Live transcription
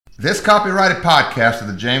This copyrighted podcast of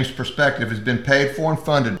the James Perspective has been paid for and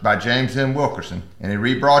funded by James M. Wilkerson. Any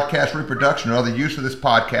rebroadcast, reproduction, or other use of this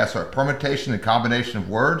podcast are a permutation and combination of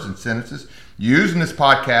words and sentences used in this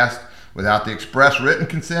podcast without the express written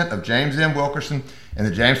consent of James M. Wilkerson and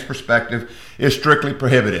the James Perspective is strictly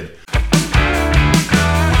prohibited.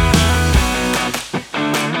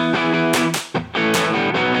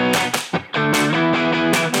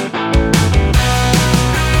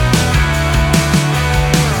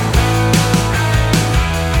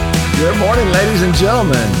 Good morning, ladies and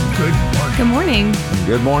gentlemen. Good morning. Good morning.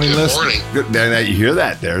 Good morning, listeners. Good. Now you hear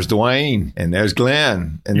that? There's Dwyane, and there's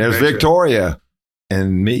Glenn, and there's Victoria,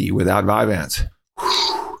 and me without Vyvanse.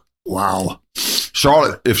 Wow.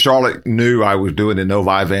 Charlotte, if Charlotte knew I was doing the No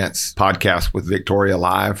Vyvanse podcast with Victoria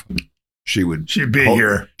live, she'd be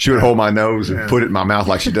here. She would hold my nose and put it in my mouth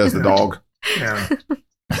like she does the dog. Yeah.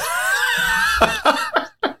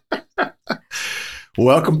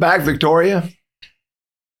 Welcome back, Victoria.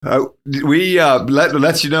 We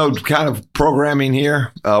let you know kind of programming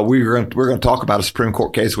here. We're going to talk about a Supreme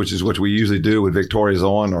Court case, which is what we usually do with Victoria's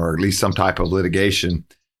on, or at least some type of litigation.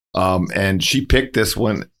 And she picked this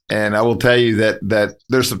one, and I will tell you that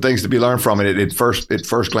there's some things to be learned from it. At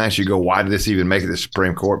first glance, you go, "Why did this even make it to the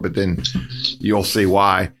Supreme Court?" But then you'll see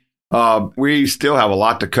why. We still have a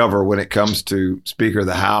lot to cover when it comes to Speaker of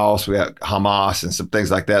the House. We have Hamas and some things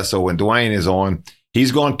like that. So when Dwyane is on,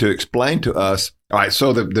 he's going to explain to us. All right,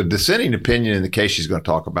 so the dissenting opinion in the case Victoria's going to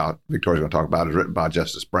talk about is written by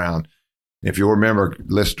Justice Brown. If you'll remember,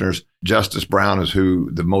 listeners, Justice Brown is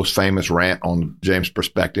who the most famous rant on James'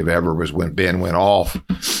 Perspective ever was when Ben went off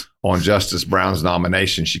on Justice Brown's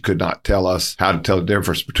nomination. She could not tell us how to tell the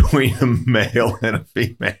difference between a male and a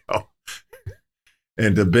female.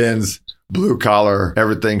 And to Ben's blue collar,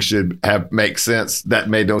 everything should make sense. That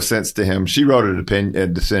made no sense to him. She wrote a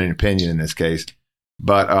dissenting opinion in this case.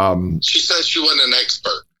 But she said she wasn't an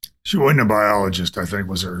expert. She wasn't a biologist, I think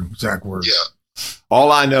was her exact word. Yeah.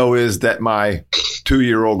 All I know is that my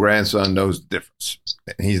 2-year-old grandson knows the difference.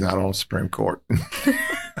 And he's not on the Supreme Court.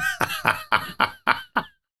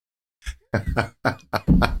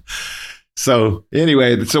 So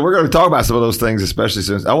anyway, we're going to talk about some of those things, especially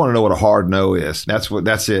since I want to know what a hard no is. That's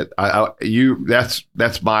it.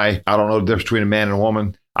 That's my, I don't know the difference between a man and a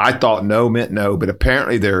woman. I thought no meant no, but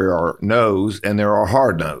apparently there are no's and there are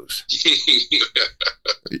hard no's.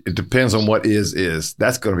 It depends on what is.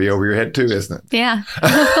 That's going to be over your head too, isn't it? Yeah.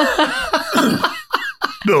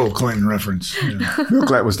 Bill Clinton reference. Yeah. Bill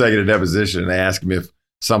Clinton was taking a deposition and they asked him if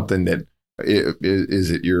something that is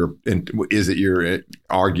it your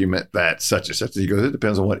argument that such and such. He goes, it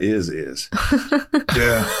depends on what is.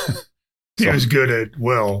 Yeah. He was good at,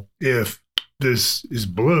 if this is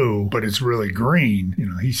blue, but it's really green.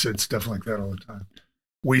 He said stuff like that all the time.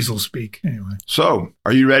 Weasel speak, anyway. So,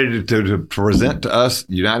 are you ready to present to us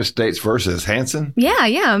United States versus Hansen? Yeah.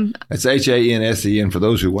 It's Hansen for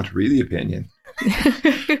those who want to read the opinion.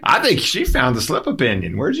 I think she found the slip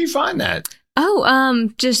opinion. Where did you find that?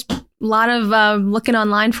 Oh, just a lot of looking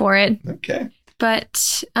online for it. Okay. But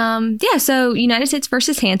so United States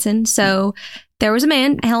versus Hansen. So there was a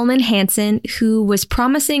man, Hansen, who was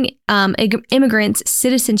promising immigrants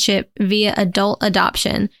citizenship via adult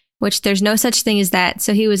adoption, which there's no such thing as that.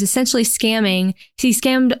 So he was essentially scamming. He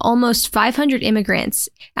scammed almost 500 immigrants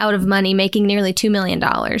out of money, making nearly $2 million.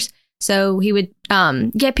 So he would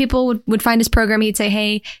get people, would find his program. He'd say,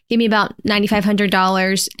 hey, give me about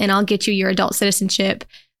 $9,500 and I'll get you your adult citizenship.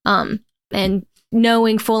 And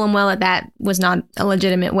knowing full and well that was not a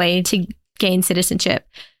legitimate way to gain citizenship.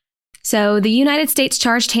 So the United States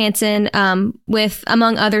charged Hansen with,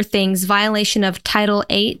 among other things, violation of Title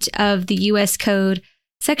 8 of the U.S. Code,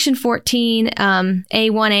 Section 14,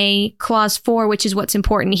 A1A, Clause 4, which is what's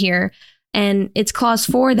important here. And it's Clause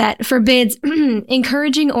 4 that forbids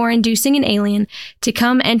encouraging or inducing an alien to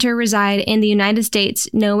come, enter, reside in the United States,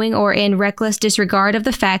 knowing or in reckless disregard of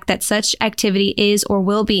the fact that such activity is or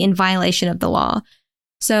will be in violation of the law.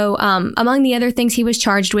 So among the other things he was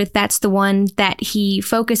charged with, that's the one that he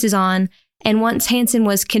focuses on. And once Hansen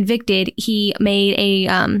was convicted, he made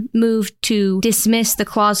a move to dismiss the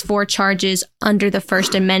Clause 4 charges under the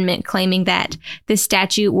First Amendment, claiming that this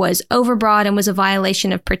statute was overbroad and was a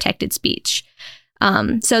violation of protected speech.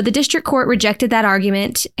 So the district court rejected that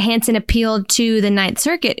argument. Hansen appealed to the Ninth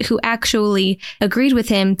Circuit, who actually agreed with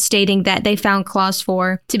him, stating that they found Clause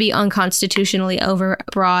 4 to be unconstitutionally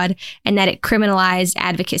overbroad and that it criminalized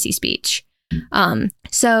advocacy speech.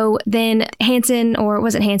 So then Hansen, or it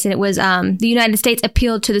wasn't Hansen, it was the United States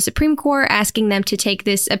appealed to the Supreme Court, asking them to take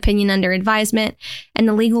this opinion under advisement. And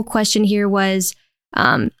the legal question here was,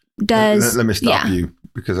 let me stop you,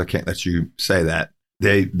 because I can't let you say that.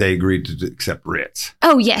 they agreed to accept writs.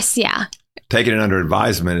 Oh, yes. Yeah. Taking it under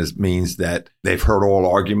advisement means that they've heard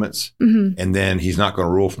oral arguments, and then he's not going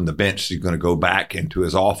to rule from the bench. He's going to go back into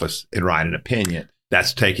his office and write an opinion.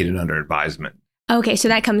 That's taking it under advisement. Okay, so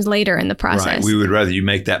that comes later in the process. Right. We would rather you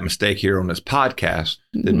make that mistake here on this podcast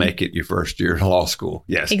than make it your first year in law school.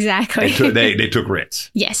 Yes. Exactly. They took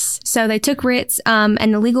writs. Yes. So they took writs.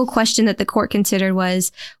 And the legal question that the court considered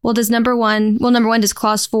was, well, number one, does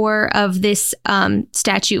clause 4 of this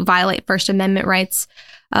statute violate First Amendment rights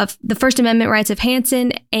of the First Amendment rights of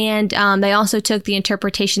Hansen? And they also took the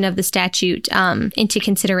interpretation of the statute into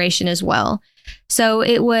consideration as well. So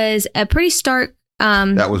it was a pretty stark.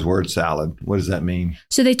 That was word salad. What does that mean?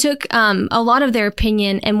 So they took a lot of their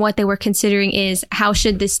opinion, and what they were considering is how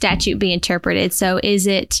should this statute be interpreted? So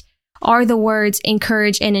are the words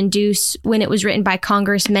encourage and induce when it was written by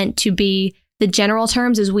Congress meant to be the general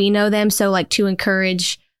terms as we know them? So like to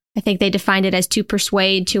encourage, I think they defined it as to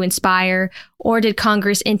persuade, to inspire, or did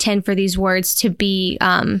Congress intend for these words to be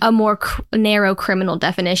a more narrow criminal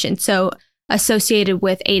definition? So associated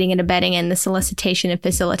with aiding and abetting and the solicitation and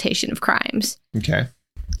facilitation of crimes. Okay.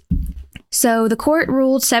 So the court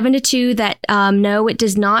ruled 7-2 that no, it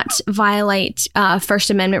does not violate First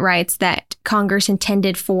Amendment rights, that Congress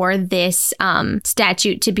intended for this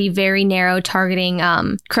statute to be very narrow, targeting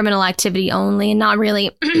criminal activity only and not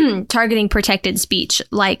really targeting protected speech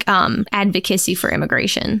like advocacy for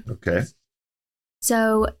immigration. Okay.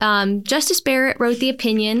 So Justice Barrett wrote the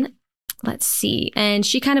opinion. Let's see. And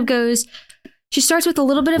she kind of goes... She starts with a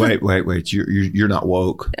little bit of Wait. You're not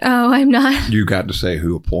woke. Oh, I'm not. You got to say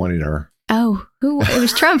who appointed her. Oh, who? It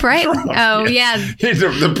was Trump, right? Trump, oh, yeah.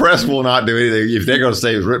 The press will not do anything. If they're going to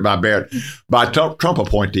say it was written by Barrett, by Trump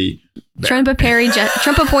appointee. Trump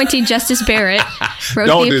appointee Justice Barrett wrote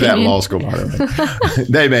Don't the do that in opinion. law school, by the way.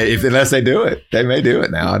 They may, unless they do it. They may do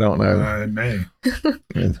it now. I don't know. It may.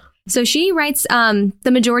 So she writes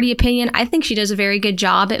the majority opinion. I think she does a very good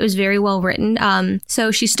job. It was very well written.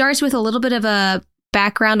 So she starts with a little bit of a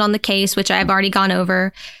background on the case, which I've already gone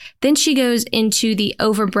over. Then she goes into the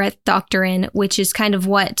overbreadth doctrine, which is kind of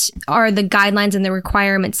what are the guidelines and the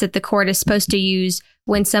requirements that the court is supposed to use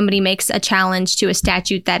when somebody makes a challenge to a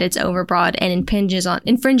statute that it's overbroad and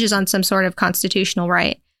infringes on some sort of constitutional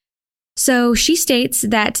right. So she states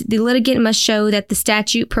that the litigant must show that the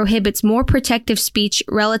statute prohibits more protective speech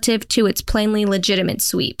relative to its plainly legitimate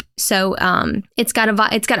sweep. So it's got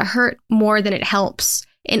to hurt more than it helps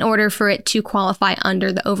in order for it to qualify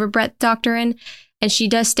under the overbreadth doctrine. And she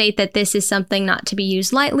does state that this is something not to be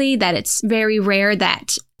used lightly, that it's very rare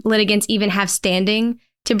that litigants even have standing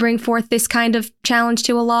to bring forth this kind of challenge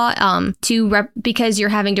to a law because you're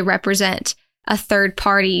having to represent a third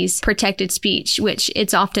party's protected speech, which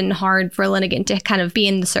it's often hard for a litigant to kind of be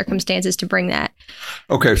in the circumstances to bring that.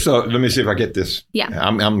 Okay, so let me see if I get this. Yeah.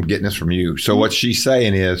 I'm getting this from you. So what she's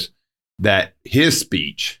saying is that his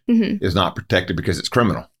speech is not protected because it's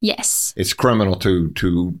criminal. Yes. It's criminal to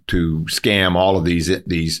scam all of these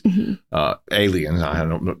aliens. I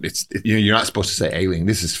don't know. You're not supposed to say alien.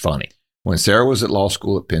 This is funny. When Sarah was at law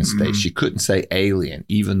school at Penn State, she couldn't say alien,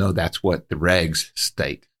 even though that's what the regs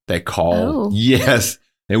state. They call yes.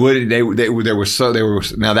 They would. They were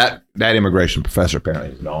now that immigration professor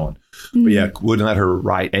apparently is gone, but yeah, wouldn't let her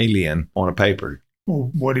write alien on a paper.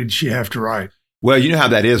 Well, what did she have to write? Well, you know how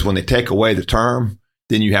that is when they take away the term,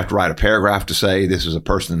 then you have to write a paragraph to say this is a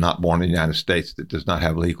person not born in the United States that does not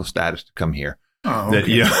have legal status to come here. Oh,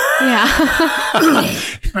 okay. Yeah.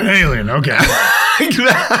 An alien. Okay.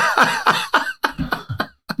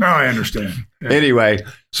 Now I understand. Yeah. Anyway,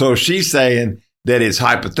 so she's saying that it's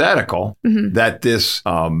hypothetical that this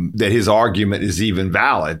that his argument is even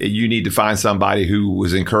valid. You need to find somebody who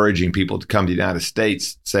was encouraging people to come to the United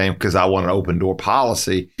States, saying because I want an open door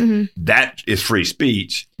policy. That is free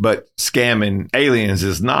speech, but scamming aliens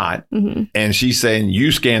is not. And she's saying you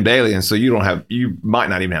scammed aliens, so you might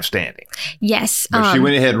not even have standing. Yes, but she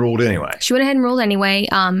went ahead and ruled anyway.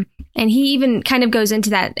 And he even kind of goes into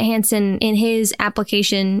that. Hansen, in his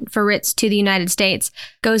application for writs to the United States,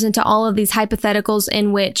 goes into all of these hypotheticals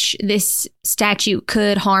in which this statute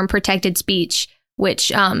could harm protected speech, which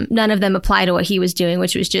none of them apply to what he was doing,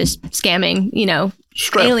 which was just scamming,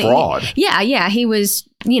 Straight fraud. Yeah. He was,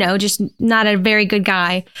 just not a very good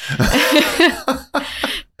guy.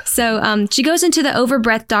 So she goes into the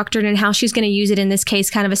overbreadth doctrine and how she's going to use it in this case,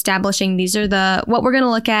 kind of establishing these are what we're going to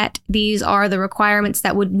look at. These are the requirements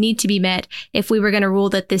that would need to be met if we were going to rule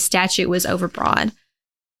that this statute was overbroad.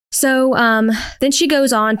 So then she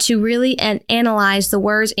goes on to really analyze the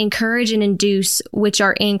words encourage and induce, which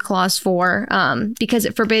are in clause 4, because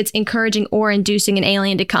it forbids encouraging or inducing an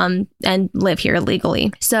alien to come and live here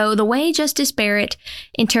illegally. So the way Justice Barrett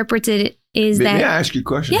interprets it is that... May I ask you a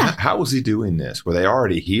question? Yeah. How was he doing this? Were they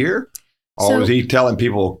already here? Or was he telling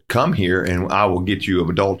people, come here and I will get you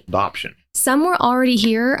adult adoption? Some were already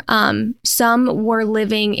here. Some were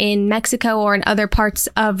living in Mexico or in other parts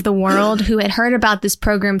of the world who had heard about this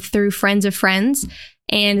program through friends of friends,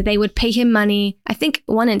 and they would pay him money. I think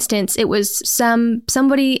one instance, it was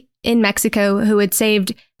somebody in Mexico who had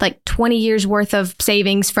saved like 20 years worth of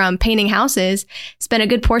savings from painting houses, spent a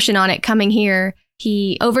good portion on it coming here.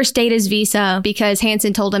 He overstayed his visa because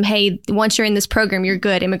Hansen told him, hey, once you're in this program, you're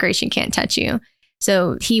good. Immigration can't touch you.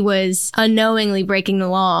 So he was unknowingly breaking the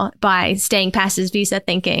law by staying past his visa,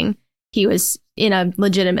 thinking he was in a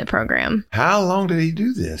legitimate program. How long did he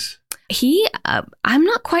do this? I'm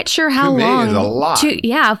not quite sure how 2 million long. is a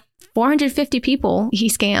lot. 450 people he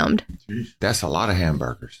scammed. That's a lot of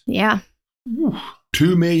hamburgers. Yeah. $2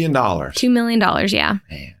 million. $2 million, yeah.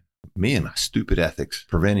 Man, me and my stupid ethics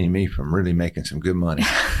preventing me from really making some good money.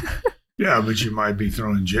 Yeah, but you might be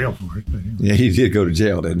thrown in jail for it. But, Yeah, he did go to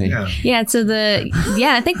jail, didn't he? yeah. Yeah, so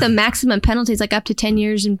I think the maximum penalty is like up to 10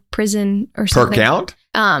 years in prison or Per something. count?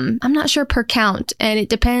 I'm not sure per count, and it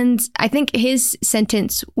depends. I think his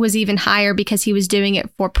sentence was even higher because he was doing it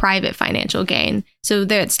for private financial gain. So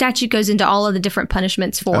the statute goes into all of the different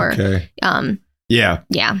punishments for. Okay. Yeah.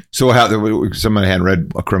 Yeah. So somebody hadn't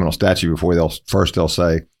read a criminal statute before, they'll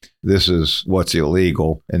say, this is what's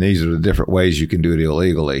illegal, and these are the different ways you can do it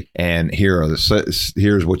illegally. And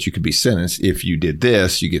here's what you could be sentenced. If you did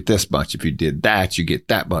this, you get this much. If you did that, you get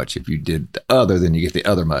that much. If you did the other, then you get the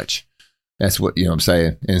other much. That's what, you know what I'm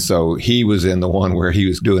saying? And so he was in the one where he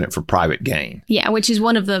was doing it for private gain. Yeah, which is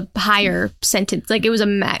one of the higher sentence. Like it was a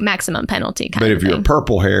maximum penalty kind But of if you're thing. a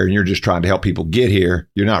purple hair and you're just trying to help people get here,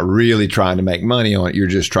 you're not really trying to make money on it. You're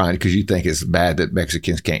just trying because you think it's bad that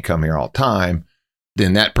Mexicans can't come here all the time.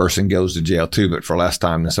 Then that person goes to jail too, but for less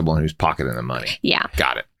time than someone who's pocketing the money. Yeah.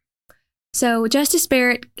 Got it. So Justice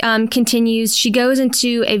Barrett continues. She goes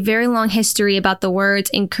into a very long history about the words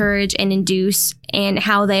encourage and induce and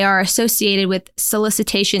how they are associated with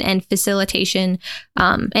solicitation and facilitation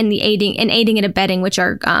and the aiding and abetting, which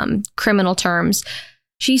are criminal terms.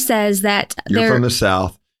 She says that You're from the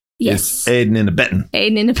South. Yes. It's aiding and abetting.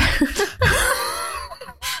 Aiding and abetting.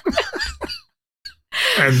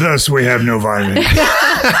 And thus we have no violence.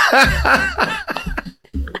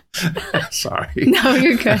 Sorry. No,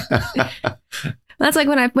 you're good. That's like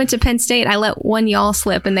when I went to Penn State, I let one y'all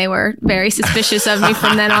slip and they were very suspicious of me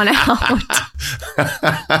from then on out.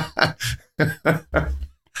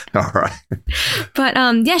 All right.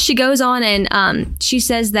 But she goes on and she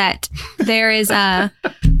says that there is a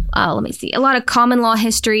lot of common law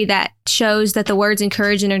history that shows that the words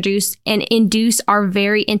encourage and induce are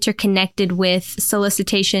very interconnected with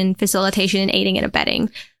solicitation, facilitation, and aiding and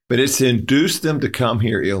abetting. But it's induced them to come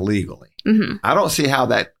here illegally. Mm-hmm. I don't see how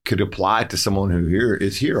that could apply to someone who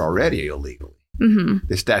is here already illegally. Mm-hmm.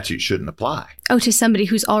 The statute shouldn't apply. Oh, to somebody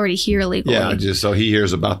who's already here illegally. Yeah, just so he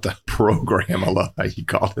hears about the program. I love how you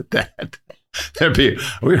called it that.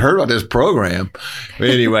 We heard about this program. But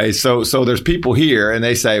anyway, so there's people here and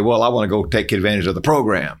they say, well, I want to go take advantage of the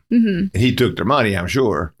program. Mm-hmm. And he took their money, I'm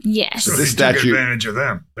sure. Yes. So This he took statute- advantage of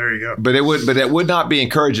them. There you go. But it would not be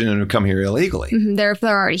encouraging them to come here illegally. Mm-hmm. They're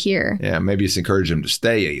already here. Yeah, maybe it's encouraging them to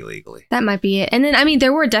stay illegally. That might be it. And then, I mean,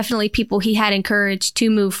 there were definitely people he had encouraged to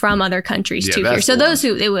move from other countries Yeah, to that's here. So the those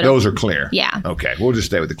who it would. Those are clear. Yeah. Okay, we'll just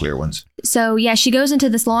stay with the clear ones. So yeah, she goes into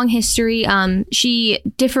this long history. She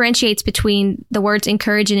differentiates between the words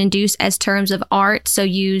encourage and induce as terms of art, so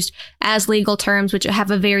used as legal terms, which have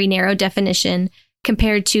a very narrow definition,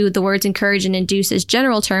 compared to the words encourage and induce as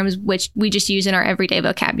general terms, which we just use in our everyday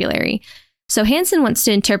vocabulary. So Hansen wants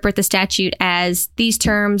to interpret the statute as these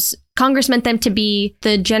terms, Congress meant them to be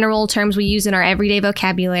the general terms we use in our everyday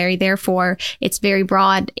vocabulary. Therefore, it's very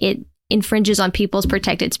broad. It infringes on people's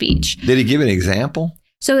protected speech. Did he give an example?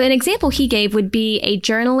 So an example he gave would be a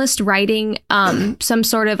journalist writing some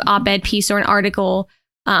sort of op-ed piece or an article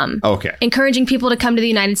Okay. encouraging people to come to the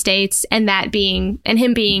United States and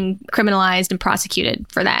him being criminalized and prosecuted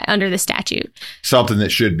for that under the statute. Something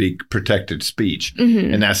that should be protected speech.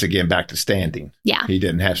 Mm-hmm. And that's again back to standing. Yeah. He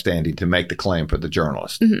didn't have standing to make the claim for the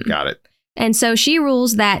journalist. Mhm. Got it. And so she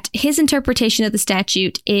rules that his interpretation of the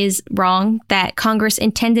statute is wrong, that Congress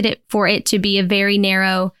intended it for it to be a very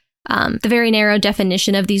narrow, the very narrow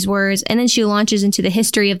definition of these words. And then she launches into the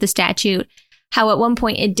history of the statute, how at one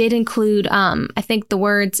point it did include, I think, the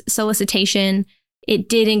words solicitation it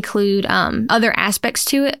did include other aspects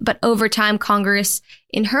to it, but over time, Congress,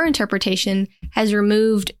 in her interpretation, has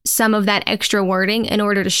removed some of that extra wording in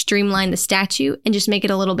order to streamline the statute and just make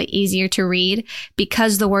it a little bit easier to read,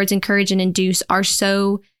 because the words encourage and induce are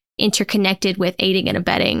so interconnected with aiding and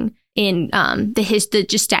abetting in the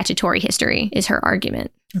just statutory history, is her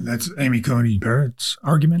argument. And that's Amy Coney Barrett's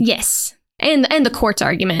argument? Yes. And the court's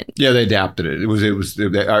argument. Yeah, they adapted it. It was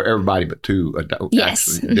everybody but two.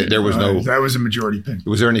 Yes. Actually. There was no. That was a majority opinion.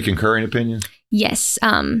 Was there any concurring opinions? Yes.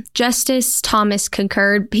 Justice Thomas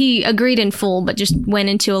concurred. He agreed in full, but just went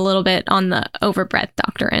into a little bit on the overbreadth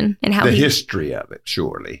doctrine and how the history of it,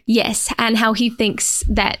 surely. Yes, and how he thinks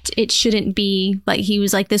that it shouldn't be like, he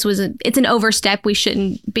was like, it's an overstep. We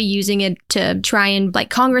shouldn't be using it to try and, like,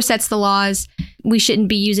 Congress sets the laws. We shouldn't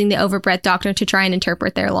be using the overbreadth doctrine to try and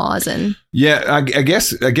interpret their laws. And yeah, I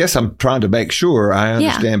guess I'm trying to make sure I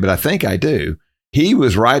understand, but I think I do. He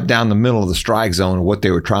was right down the middle of the strike zone of what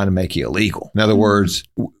they were trying to make illegal. In other words,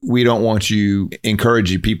 we don't want you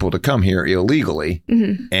encouraging people to come here illegally.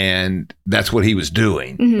 Mm-hmm. And that's what he was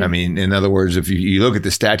doing. Mm-hmm. I mean, in other words, if you look at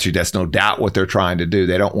the statute, that's no doubt what they're trying to do.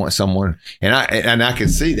 They don't want someone, and I can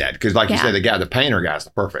see that, because like you said, the painter guy's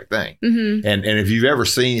the perfect thing. Mm-hmm. And if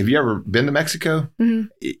have you ever been to Mexico? Mm-hmm.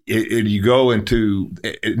 You go into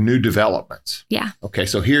new developments. Yeah. Okay.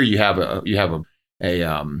 So here you have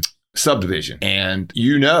a subdivision, and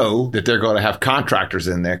you know that they're going to have contractors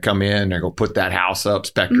in there come in, they're going to put that house up,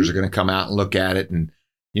 inspectors are going to come out and look at it, and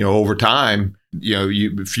over time,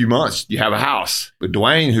 a few months you have a house. But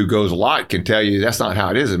Dwyane, who goes a lot, can tell you that's not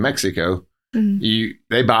how it is in Mexico. Mm-hmm.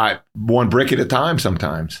 They buy one brick at a time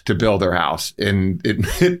sometimes to build their house, and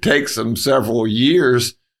it takes them several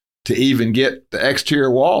years to even get the exterior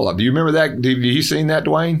wall up. Do you remember that? Have you seen that,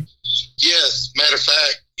 Dwyane? Yes, matter of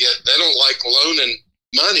fact, they don't like loaning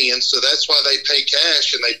money, and so that's why they pay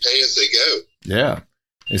cash and they pay as they go. Yeah,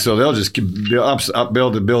 and so they'll just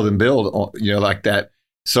build and build and build, like that.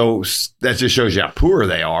 So that just shows you how poor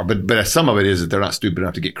they are. But some of it is that they're not stupid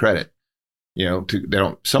enough to get credit. They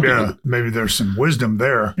don't. Some people, maybe there's some wisdom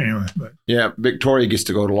there anyway. But Victoria gets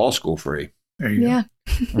to go to law school free. There you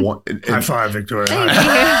go. High five, Victoria.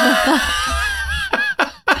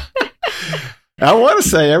 I want to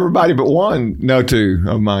say everybody but one, no, two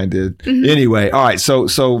of mine did. Mm-hmm. Anyway, all right.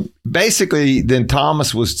 So basically, then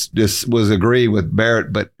Thomas was agreeing with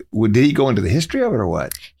Barrett, but did he go into the history of it or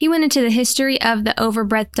what? He went into the history of the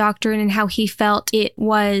overbreadth doctrine and how he felt it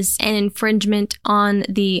was an infringement on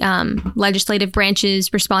the legislative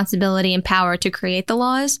branch's responsibility and power to create the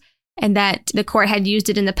laws, and that the court had used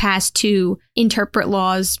it in the past to interpret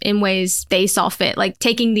laws in ways they saw fit, like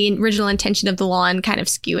taking the original intention of the law and kind of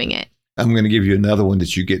skewing it. I'm going to give you another one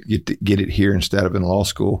that you get it here instead of in law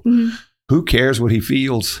school. Mm-hmm. Who cares what he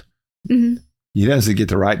feels? Mm-hmm. He doesn't get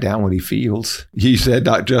to write down what he feels. He said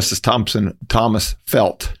Justice Thomas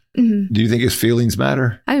felt. Mm-hmm. Do you think his feelings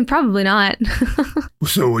matter? I mean, probably not.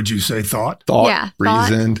 So would you say thought? Thought,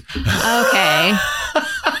 reasoned. Okay.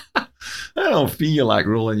 I don't feel like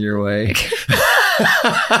ruling your way.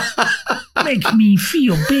 Makes me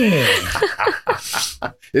feel bad.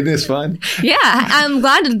 Isn't this fun? Yeah, I'm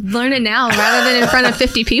glad to learn it now rather than in front of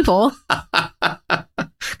 50 people.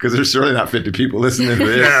 Because there's surely not 50 people listening to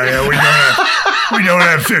this. Yeah, we don't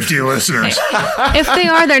have 50 listeners. If they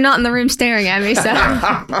are, they're not in the room staring at me. So.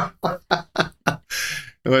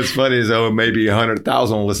 What's funny is, maybe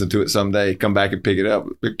 100,000 will listen to it someday, come back and pick it up.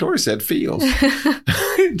 Victoria said feels.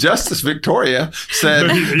 Justice Victoria said.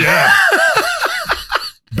 Yeah.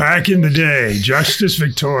 Back in the day, Justice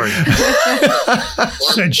Victoria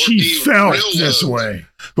said she felt this way.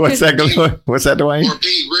 What's that, Dwyane? Or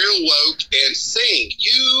be real woke and sing,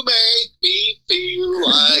 "You make me feel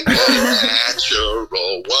like a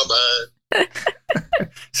natural woman."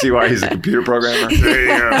 See why he's a computer programmer? There you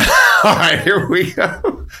go. All right, here we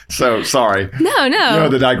go. So, sorry. No.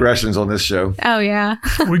 The digressions on this show. Oh, yeah.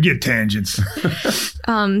 We get tangents.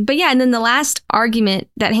 But yeah, and then the last argument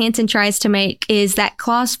that Hansen tries to make is that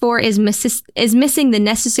Clause 4 is missing the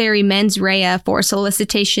necessary mens rea for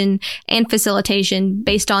solicitation and facilitation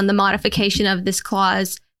based on the modification of this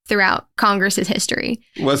clause throughout Congress's history.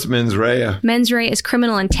 What's mens rea? Mens rea is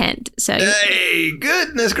criminal intent. So, hey,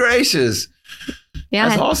 goodness gracious. Yeah.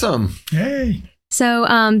 That's awesome. Hey.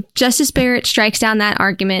 So Justice Barrett strikes down that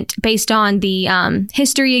argument based on the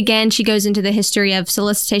history. Again, she goes into the history of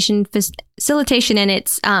solicitation and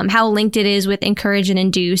its how linked it is with encourage and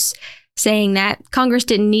induce, saying that Congress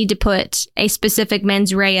didn't need to put a specific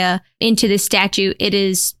mens rea into the statute. It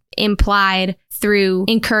is implied through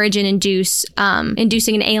encourage and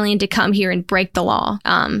inducing an alien to come here and break the law.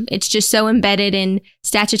 It's just so embedded in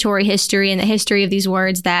statutory history and the history of these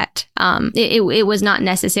words that it was not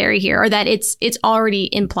necessary here, or that it's already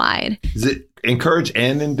implied. Is it encourage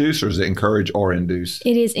and induce, or is it encourage or induce?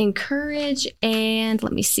 It is encourage and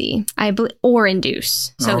let me see, or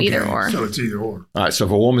induce. So either or. So it's either or. All right. So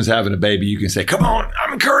if a woman's having a baby, you can say, "Come on,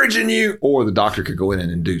 I'm encouraging you," or the doctor could go in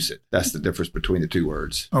and induce it. That's the difference between the two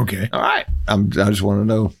words. Okay. All right. I just want to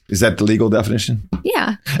know, is that the legal definition?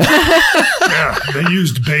 Yeah. Yeah, they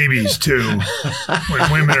used babies too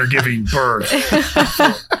when women are giving birth.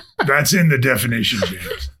 That's in the definition,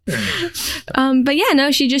 James. But yeah,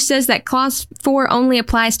 no, she just says that clause 4 only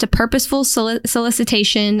applies to purposeful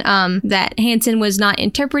solicitation, that Hansen was not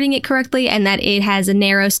interpreting it correctly, and that it has a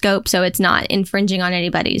narrow scope, so it's not infringing on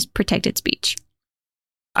anybody's protected speech.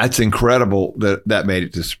 It's incredible that made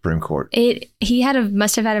it to the Supreme Court. He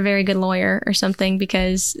must have had a very good lawyer or something,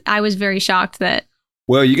 because I was very shocked that.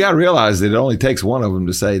 Well, you got to realize that it only takes one of them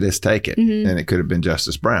to say, "Let's take it," and it could have been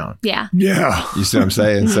Justice Brown. Yeah. Yeah. You see what I'm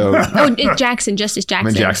saying? So, it's Jackson, Justice Jackson. I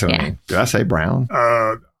mean Jackson. Yeah. I mean, did I say Brown?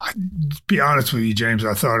 To be honest with you, James,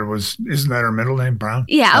 I thought it was. Isn't that her middle name, Brown?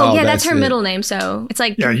 Yeah. Oh, Yeah, that's that's her it. middle name. So it's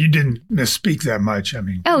like. Yeah, you didn't misspeak that much. I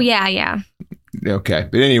mean. Oh yeah. Okay,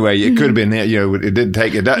 but anyway, it could have been that. It didn't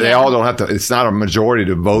take it. They all don't have to. It's not a majority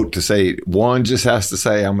to vote to say. One just has to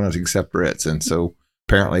say, "I'm going to accept writs," and so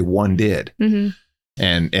apparently one did. Mm-hmm.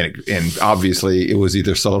 And obviously it was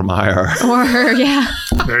either Sotomayor or her. Yeah.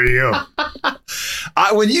 There you go.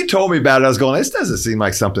 When you told me about it, I was going, this doesn't seem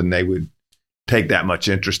like something they would take that much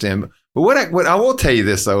interest in. But what I will tell you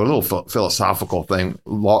this, though, a little philosophical thing,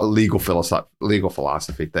 legal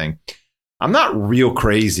philosophy thing. I'm not real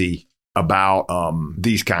crazy about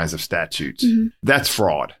these kinds of statutes. Mm-hmm. That's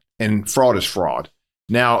fraud, and fraud is fraud.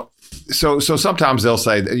 Now, so sometimes they'll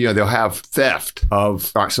say that, they'll have theft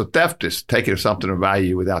of, all right, so theft is taking something of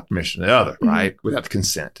value without permission of the other, right? Without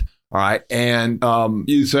consent. All right. And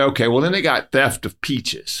you say, okay, well, then they got theft of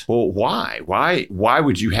peaches. Well, why? Why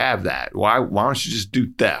would you have that? Why don't you just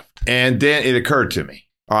do theft? And then it occurred to me.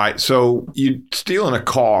 All right. So you stealing a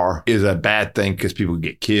car is a bad thing because people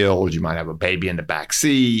get killed. You might have a baby in the back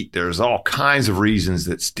seat. There's all kinds of reasons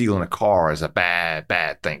that stealing a car is a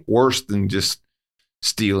bad thing. Worse than just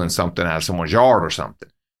stealing something out of someone's yard or something.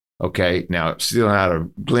 Okay. Now, stealing out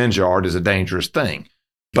of Glenn's yard is a dangerous thing.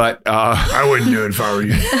 But I wouldn't do it if I were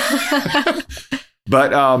you.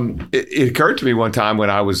 But it occurred to me one time when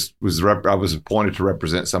I was appointed to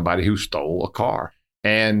represent somebody who stole a car.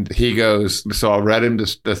 And he goes, so I read him the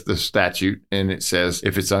statute, and it says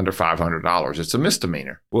if it's under $500, it's a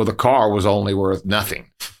misdemeanor. Well, the car was only worth nothing.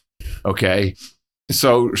 Okay.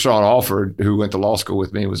 So Sean Alford, who went to law school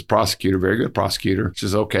with me, was a prosecutor, very good prosecutor,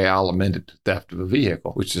 says, okay, I'll amend it to theft of a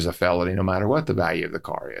vehicle, which is a felony no matter what the value of the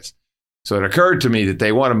car is. So it occurred to me that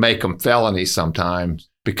they want to make them felonies sometimes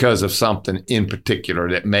because of something in particular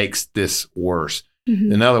that makes this worse.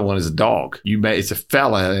 Mm-hmm. Another one is a dog. It's a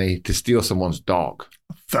felony to steal someone's dog.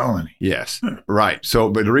 A felony. Yes. Right. So,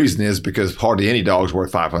 but the reason is because hardly any dog's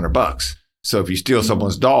worth $500. So if you steal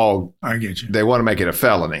someone's dog, I get you. They want to make it a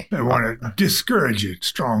felony. They want to discourage it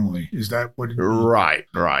strongly. Is that what it means?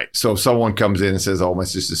 Right. So if someone comes in and says, oh,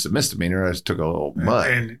 it's just a misdemeanor, I just took a little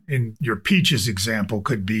mud. And in your peaches example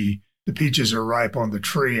could be, the peaches are ripe on the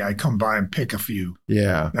tree. I come by and pick a few.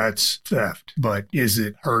 Yeah. That's theft. But is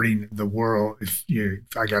it hurting the world if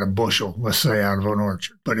I got a bushel, let's say, out of an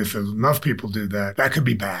orchard? But if enough people do that, that could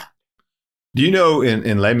be bad. Do you know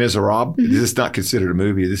in Les Miserables, this is not considered a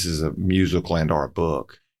movie. This is a musical and or a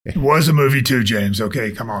book. It was a movie too, James.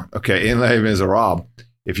 Okay, come on. Okay, in Les Miserables,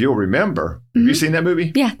 if you'll remember, have you seen that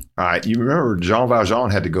movie? Yeah. All right. You remember Jean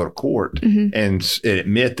Valjean had to go to court and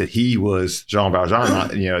admit that he was Jean Valjean,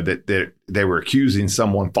 that they were accusing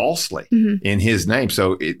someone falsely in his name.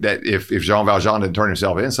 So that if Jean Valjean didn't turn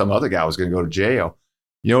himself in, some other guy was going to go to jail.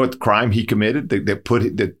 You know what the crime he committed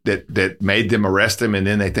that made them arrest him, and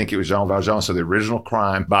then they think it was Jean Valjean. So the original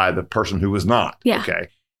crime by the person who was not,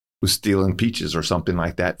 was stealing peaches or something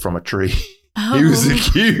like that from a tree. Oh. He was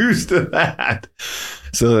accused of that.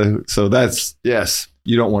 So that's, yes,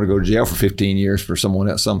 you don't want to go to jail for 15 years for someone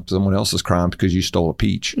else's crime because you stole a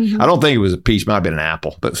peach. I don't think it was a peach, might have been an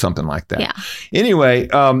apple, but something like that. Yeah. Anyway,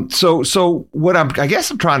 so what I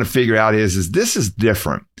guess I'm trying to figure out is this is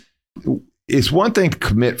different. It's one thing to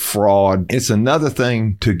commit fraud. It's another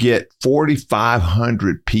thing to get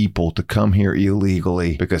 4,500 people to come here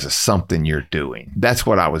illegally because of something you're doing. That's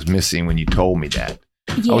what I was missing when you told me that.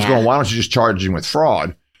 Yeah. I was going, why don't you just charge him with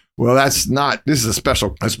fraud? Well, this is a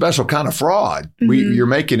special kind of fraud. Mm-hmm. You're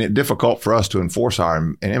making it difficult for us to enforce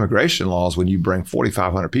our immigration laws when you bring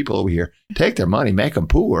 4,500 people over here, take their money, make them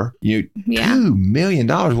poor. $2 million.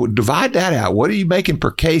 Well, divide that out. What are you making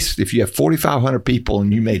per case if you have 4,500 people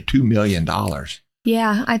and you made $2 million?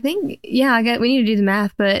 Yeah, I think, we need to do the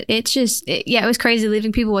math, but it's just, it was crazy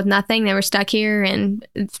leaving people with nothing. They were stuck here, and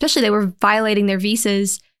especially they were violating their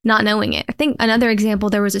visas, not knowing it. I think another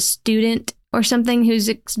example, there was a student or something whose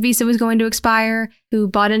visa was going to expire, who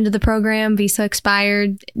bought into the program, visa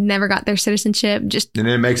expired, never got their citizenship. And then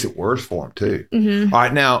it makes it worse for them too. Mm-hmm. All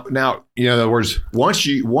right, now, in other words, once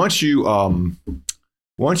you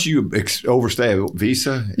overstay a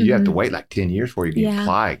visa, you have to wait like 10 years before you can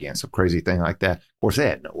apply again. Some crazy thing like that. Of course, they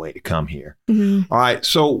had no way to come here. Mm-hmm. All right.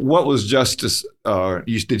 So what was Justice,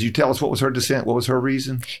 did you tell us what was her dissent? What was her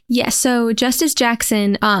reason? Yes. So Justice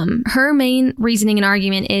Jackson, her main reasoning and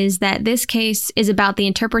argument is that this case is about the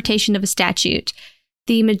interpretation of a statute.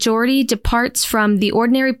 The majority departs from the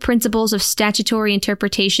ordinary principles of statutory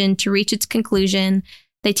interpretation to reach its conclusion.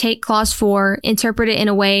 They take Clause 4, interpret it in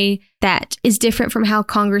a way that is different from how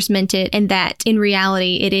Congress meant it, and that in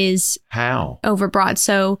reality it is overbroad.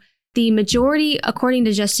 So the majority, according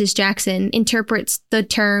to Justice Jackson, interprets the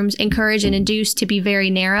terms encourage and induce to be very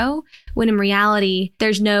narrow, when in reality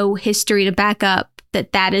there's no history to back up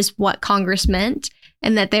that is what Congress meant,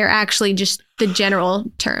 and that they're actually just the general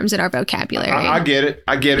terms in our vocabulary. I get it.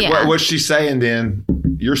 Yeah. What's she saying then?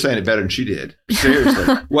 You're saying it better than she did.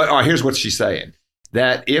 Seriously. Here's what she's saying.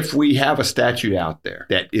 That if we have a statute out there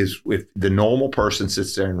that is, if the normal person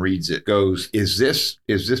sits there and reads it, goes, is this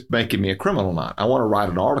making me a criminal or not? I want to write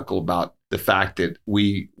an article about the fact that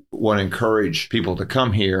we want to encourage people to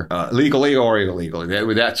come here legally or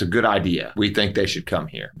illegally. That's a good idea. We think they should come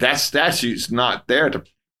here. That statute's not there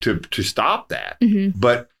to stop that. Mm-hmm.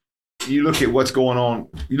 But you look at what's going on.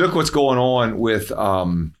 You look what's going on with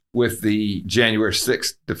the January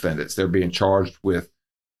 6th defendants. They're being charged with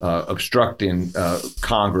obstructing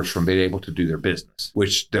Congress from being able to do their business,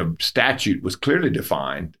 which the statute was clearly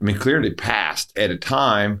clearly passed at a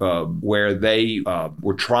time where they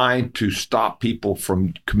were trying to stop people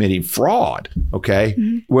from committing fraud. Okay.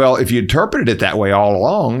 Mm-hmm. Well, if you interpreted it that way all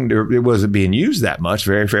along, it wasn't being used that much.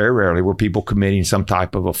 Very, very rarely were people committing some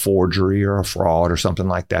type of a forgery or a fraud or something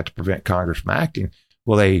like that to prevent Congress from acting.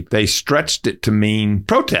 Well, they stretched it to mean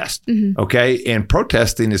protest, okay? And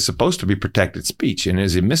protesting is supposed to be protected speech, and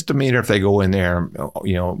is a misdemeanor if they go in there.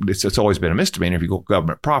 It's always been a misdemeanor if you go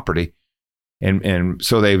government property, and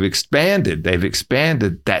so they've expanded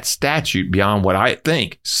that statute beyond what I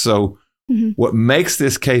think. So what makes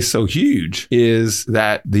this case so huge is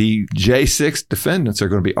that the J6 defendants are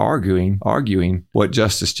going to be arguing what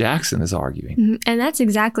Justice Jackson is arguing. Mm-hmm. And that's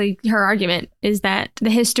exactly her argument, is that the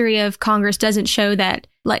history of Congress doesn't show that,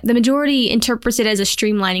 like, the majority interprets it as a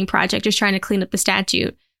streamlining project, just trying to clean up the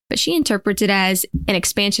statute. But she interprets it as an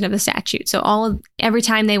expansion of the statute. So every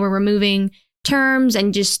time they were removing terms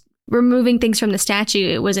and just removing things from the statute,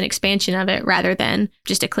 it was an expansion of it rather than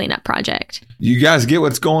just a cleanup project. You guys get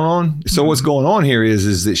what's going on? So what's going on here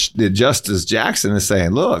is that Justice Jackson is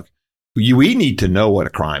saying, look, we need to know what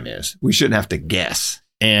a crime is. We shouldn't have to guess.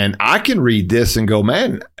 And I can read this and go,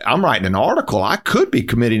 man, I'm writing an article. I could be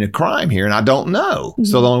committing a crime here and I don't know. Mm-hmm.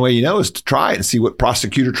 So the only way you know is to try it and see what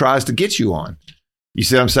prosecutor tries to get you on. You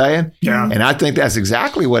see what I'm saying? Yeah. And I think that's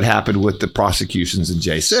exactly what happened with the prosecutions in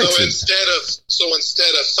J6. So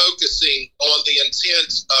instead of focusing on the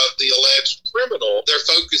intent of the alleged criminal, they're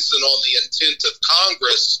focusing on the intent of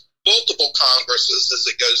Congress, multiple Congresses, as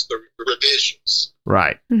it goes through revisions.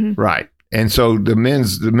 Right. Mm-hmm. Right. And so the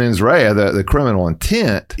mens rea, the criminal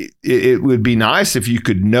intent, it would be nice if you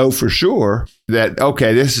could know for sure that,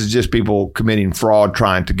 okay, this is just people committing fraud,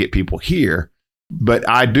 trying to get people here. But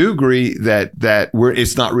I do agree that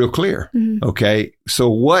it's not real clear. Mm-hmm. Okay. So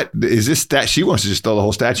what is this she wants to just throw the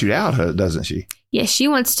whole statute out, doesn't she? Yes, she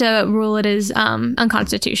wants to rule it as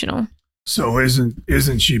unconstitutional. So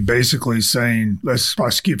isn't she basically saying, let's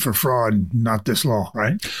prosecute for fraud, not this law,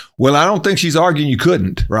 right? Well, I don't think she's arguing you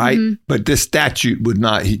couldn't, right? Mm-hmm. But this statute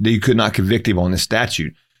you could not convict him on this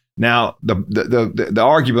statute. Now, the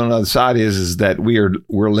argument on the other side is that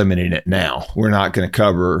we're limiting it now. We're not going to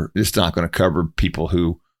cover, it's not going to cover people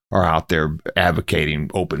who are out there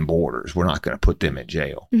advocating open borders. We're not going to put them in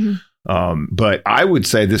jail. Mm-hmm. But I would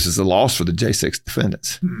say this is a loss for the J6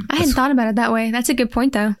 defendants. I hadn't thought about it that way. That's a good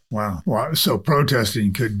point, though. Wow. So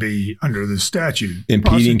protesting could be under the statute.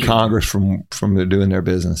 Impeding Congress from doing their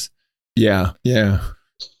business. Yeah. Yeah.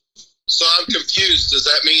 So I'm confused. Does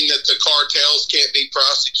that mean that the cartels can't be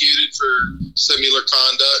prosecuted for similar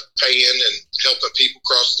conduct, paying and helping people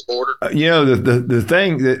cross the border? The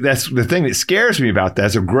thing that scares me about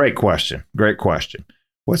that's a great question. Great question.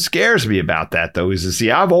 What scares me about that, though, is to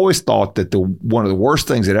see, I've always thought that one of the worst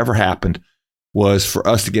things that ever happened was for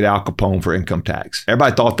us to get Al Capone for income tax.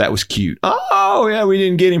 Everybody thought that was cute. Oh, yeah, we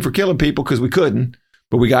didn't get him for killing people because we couldn't,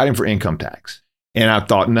 but we got him for income tax. And I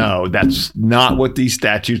thought, no, that's not what these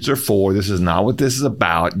statutes are for. This is not what this is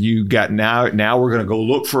about. You got now we're going to go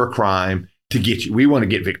look for a crime to get you. We want to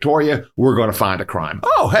get Victoria. We're going to find a crime.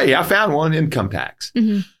 Oh, hey, I found one, income tax.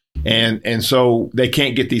 Mm-hmm. And so they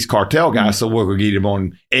can't get these cartel guys, so we're going to get them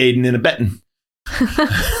on aiding and abetting.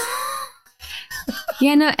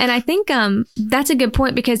 Yeah, no, and I think that's a good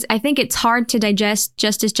point, because I think it's hard to digest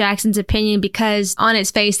Justice Jackson's opinion, because on its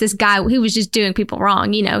face, this guy, he was just doing people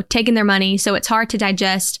wrong, taking their money. So it's hard to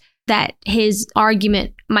digest that his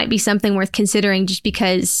argument might be something worth considering, just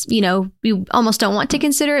because, you almost don't want to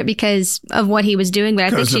consider it because of what he was doing. But I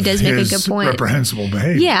think she does make a good point. Reprehensible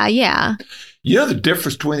behavior. Yeah. You know the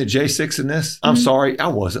difference between the J6 and this? I'm sorry, I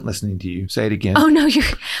wasn't listening to you. Say it again. Oh, no,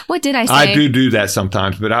 what did I say? I do that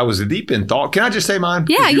sometimes, but I was deep in thought. Can I just say mine?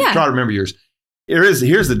 Yeah. Try to remember yours. Here's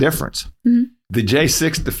the difference. Mm-hmm. The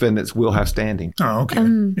J6 defendants will have standing. Oh, okay.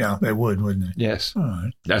 Yeah, they would, wouldn't they? Yes. All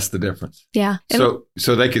right. That's the difference. Yeah. So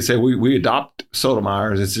they could say, we adopt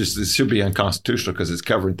Sotomayor's. It should be unconstitutional because it's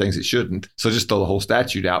covering things it shouldn't. So just throw the whole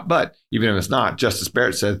statute out. But even if it's not, Justice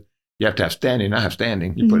Barrett said, you have to have standing. I have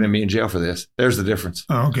standing. You're putting me in jail for this. There's the difference.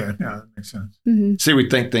 Oh, okay. Yeah, that makes sense. Mm-hmm. See, we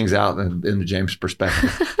think things out in the James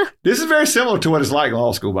perspective. This is very similar to what it's like in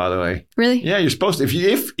law school, by the way. Really? Yeah, you're supposed to.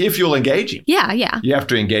 If you'll engage him. Yeah. You have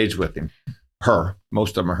to engage with him. Her.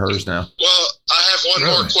 Most of them are hers now. Well, I have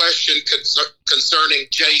one more question concerning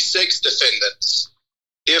J6 defendants.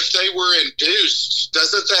 If they were induced,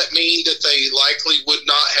 doesn't that mean that they likely would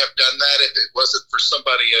not have done that if it wasn't for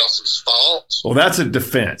somebody else's fault? Well, that's a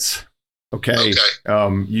defense. Okay.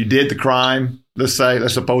 You did the crime. Let's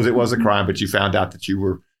suppose it was a crime, but you found out that you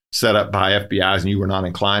were set up by FBI's and you were not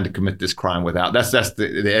inclined to commit this crime without. That's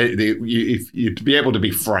to be able to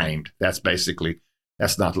be framed. That's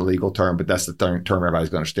not the legal term, but that's the term everybody's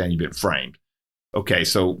going to understand. You've been framed. Okay,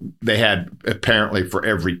 so they had apparently for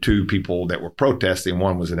every two people that were protesting,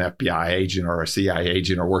 one was an FBI agent or a CIA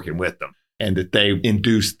agent or working with them, and that they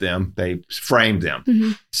induced them, they framed them.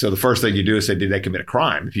 Mm-hmm. So the first thing you do is say, did they commit a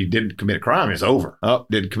crime? If you didn't commit a crime, it's over. Oh,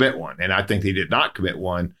 didn't commit one. And I think they did not commit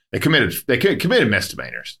one. They committed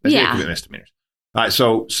misdemeanors. They did commit misdemeanors. All right,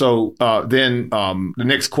 so then the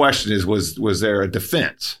next question is, was there a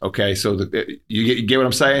defense? Okay, so you get what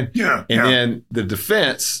I'm saying? Yeah. And then the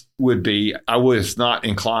defense would be, I was not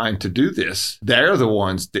inclined to do this. They're the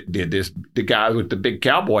ones that did this. The guy with the big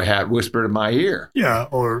cowboy hat whispered in my ear. Yeah,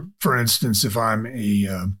 or for instance, if I'm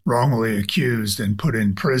wrongly accused and put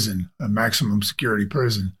in prison, a maximum security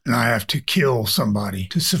prison, and I have to kill somebody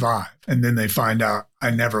to survive, and then they find out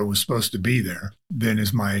I never was supposed to be there, then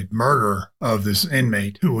is my murder of this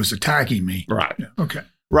inmate who was attacking me. Right. Yeah. Okay.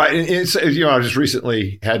 Right. And it's, I just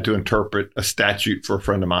recently had to interpret a statute for a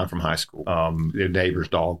friend of mine from high school. Their neighbor's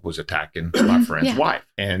dog was attacking my friend's wife.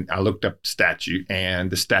 And I looked up the statute, and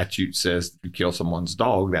the statute says if you kill someone's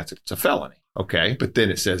dog, it's a felony. Okay. But then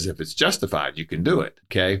it says if it's justified, you can do it.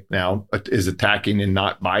 Okay. Now, is attacking and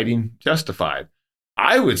not biting justified?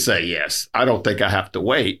 I would say yes. I don't think I have to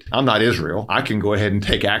wait. I'm not Israel. I can go ahead and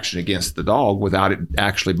take action against the dog without it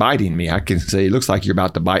actually biting me. I can say, it looks like you're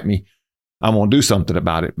about to bite me. I'm going to do something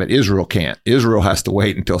about it. But Israel can't. Israel has to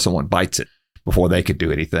wait until someone bites it before they could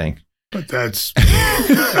do anything. But that's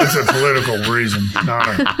a political reason,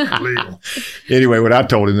 not legal. Anyway, what I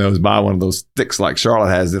told him though is buy one of those sticks like Charlotte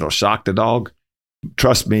has that'll shock the dog.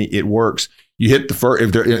 Trust me, it works. You hit the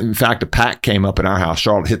first. In fact, a pack came up in our house.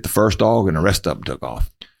 Charlotte hit the first dog, and the rest of them took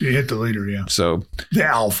off. You hit the leader, yeah. So the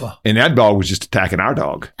alpha, and that dog was just attacking our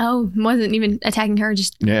dog. Oh, wasn't even attacking her.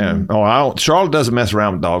 Just Charlotte doesn't mess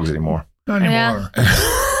around with dogs anymore. Not anymore.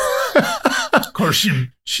 Yeah. Of course,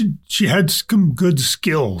 she had some good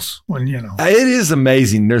skills when It is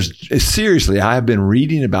amazing. Seriously, I have been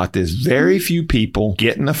reading about this. Very few people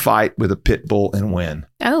get in a fight with a pit bull and win.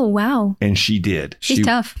 Oh, wow. And she did. She's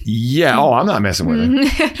tough. Yeah. Oh, I'm not messing with her.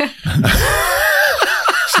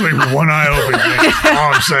 Sleep with one eye open. That's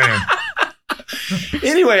all I'm saying.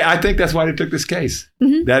 Anyway, I think that's why they took this case.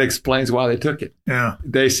 Mm-hmm. That explains why they took it. Yeah.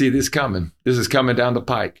 They see this coming. This is coming down the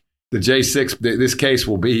pike. The J6, this case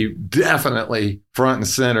will be definitely front and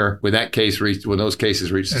center when those cases reach the Supreme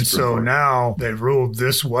Court. And so now they've ruled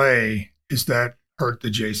this way. Is that hurt the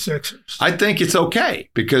J6ers. I think it's okay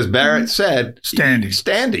because Barrett said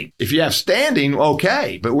standing. If you have standing,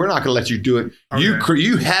 okay, but we're not going to let you do it. Okay.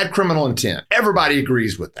 You had criminal intent. Everybody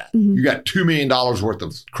agrees with that. Mm-hmm. You got $2 million worth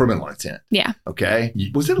of criminal intent. Yeah. Okay.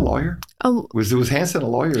 Was it a lawyer? Oh, was Hansen a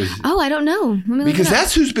lawyer? I don't know. Because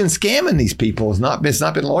that's who's been scamming these people. It's not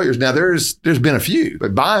been lawyers. Now there's been a few,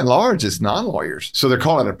 but by and large, it's non-lawyers. So they're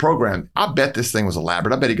calling it a program. I bet this thing was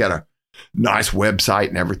elaborate. I bet he got a nice website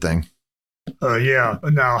and everything. Yeah.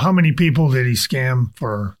 Now, how many people did he scam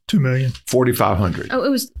for $2 million? 4,500. Oh, it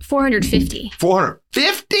was 450.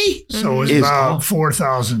 450? So it was about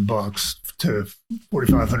 $4,000 to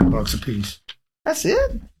 $4,500 a piece. That's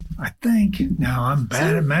it. I think. Now I'm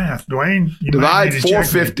bad at math. Dwyane, you divide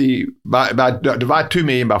 450 by divide 2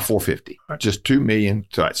 million by 450. Just 2 million.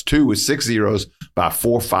 So that's 2 with 6 zeros by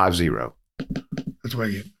 450. That's what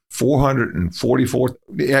I get. 444.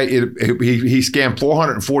 Yeah, he scammed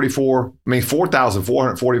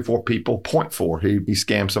 4,444 people. 0.4. He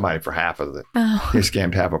scammed somebody for half of it. Oh. He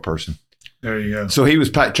scammed half a person. There you go. So he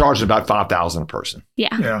was charged about $5,000 a person.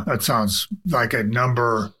 Yeah. Yeah, that sounds like a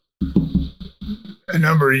number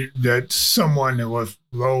that someone with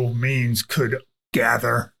low means could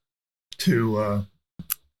gather to.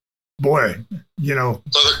 Boy, you know.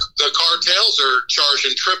 So the cartels are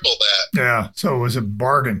charging triple that. Yeah, so it was a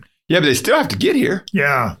bargain. Yeah, but they still have to get here.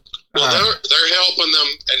 Yeah. Well, they're helping them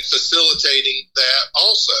and facilitating that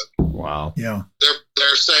also. Wow. Yeah.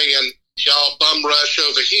 They're saying, y'all bum rush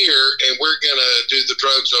over here, and we're gonna do the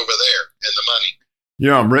drugs over there and the money. You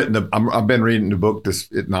know, I've been reading the book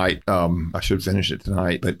at night. I should finish it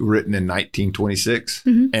tonight, but written in 1926,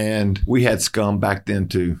 and we had scum back then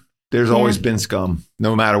too. There's always been scum.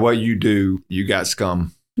 No matter what you do, you got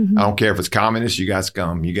scum. Mm-hmm. I don't care if it's communist, you got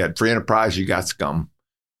scum. You got free enterprise, you got scum.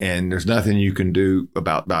 And there's nothing you can do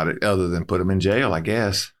about it other than put them in jail, I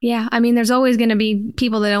guess. Yeah. I mean, there's always going to be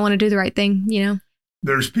people that don't want to do the right thing, you know?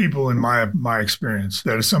 There's people in my experience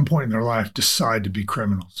that at some point in their life decide to be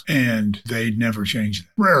criminals, and they never change that.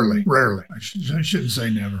 Rarely. I shouldn't say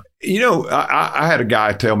never. You know, I had a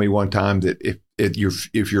guy tell me one time that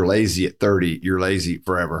if you're lazy at 30, you're lazy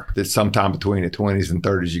forever. That sometime between the 20s and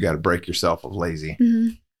 30s, you got to break yourself of lazy.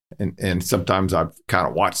 Mm-hmm. And sometimes I've kind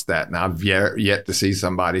of watched that, and I've yet to see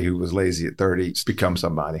somebody who was lazy at 30 become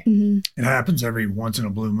somebody. Mm-hmm. It happens every once in a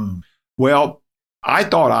blue moon. Well, I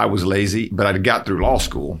thought I was lazy, but I got through law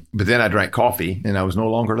school. But then I drank coffee, and I was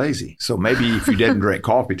no longer lazy. So maybe if you didn't drink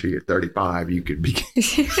coffee till you're 35, you could be.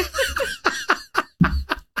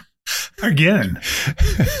 Again,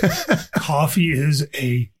 coffee is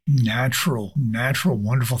a natural,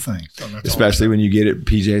 wonderful thing. So especially when you get it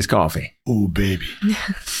PJ's Coffee. Oh, baby.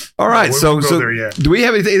 All right. So do we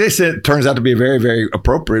have anything? They said it turns out to be a very, very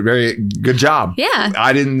appropriate, very good job. Yeah.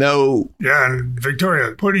 I didn't know. Yeah. And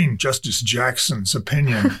Victoria, putting Justice Jackson's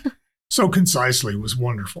opinion so concisely was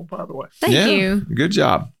wonderful, by the way. Thank you. Good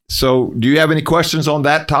job. So do you have any questions on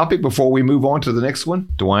that topic before we move on to the next one?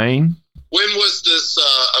 Dwyane? When was this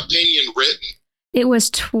opinion written? It was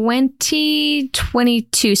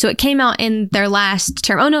 2022. So it came out in their last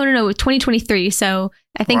term. Oh, no, 2023. So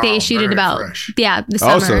I think they issued it about, fresh. The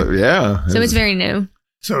summer. Oh, so, yeah. So it's very new.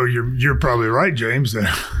 So you're probably right, James. They're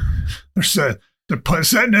setting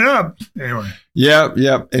it up. Anyway.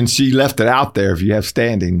 Yeah. And she left it out there. If you have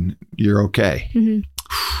standing, you're okay. Mm-hmm.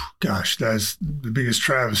 Gosh, that's the biggest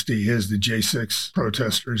travesty is the J6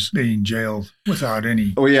 protesters being jailed without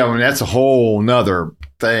any. Oh, yeah. I mean, that's a whole nother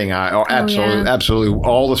thing. Absolutely.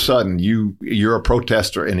 All of a sudden, you're a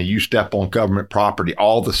protester and you step on government property.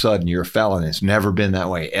 All of a sudden, you're a felon. It's never been that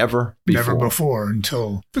way ever before. Never before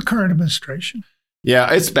until the current administration.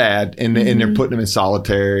 Yeah, it's bad. And they're putting them in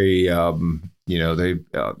solitary.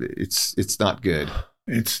 It's not good.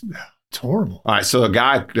 It's horrible. All right, so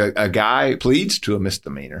a guy pleads to a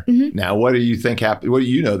misdemeanor. Mm-hmm. Now, what do you think happened? What do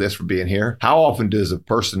you know this from being here? How often does a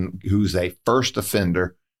person who's a first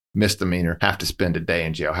offender misdemeanor have to spend a day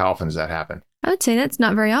in jail? How often does that happen? I would say that's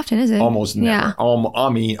not very often, is it? Almost never. Yeah.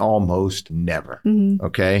 Almost never. Mm-hmm.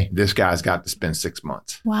 Okay, this guy's got to spend 6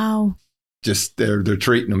 months. Wow. Just they're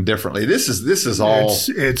treating him differently. This is all.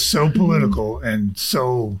 It's so political and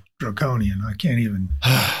so draconian. I can't even.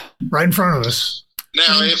 Right in front of us.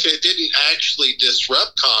 Now, if it didn't actually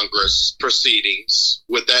disrupt Congress proceedings,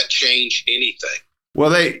 would that change anything?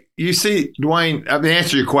 Well, you see, Dwyane, the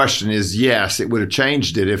answer to your question is yes, it would have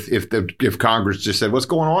changed it if Congress just said, what's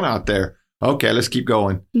going on out there? Okay, let's keep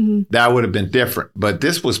going. Mm-hmm. That would have been different. But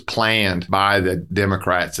this was planned by the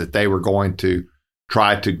Democrats that they were going to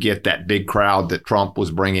try to get that big crowd that Trump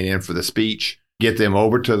was bringing in for the speech, get them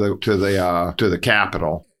over to the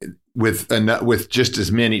Capitol. with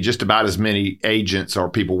just about as many agents or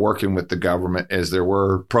people working with the government as there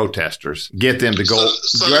were protesters. Get them to go.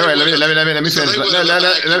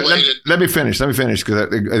 Let me finish because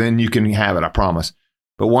then you can have it. I promise.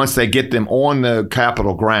 But once they get them on the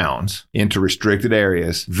Capitol grounds into restricted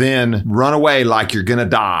areas, then run away like you're going to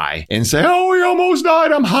die and say, oh, we almost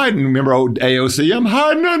died. I'm hiding. Remember old AOC? I'm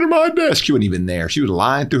hiding under my desk. She wasn't even there. She was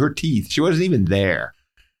lying through her teeth. She wasn't even there.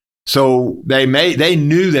 So they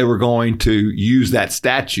knew they were going to use that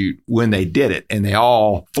statute when they did it, and they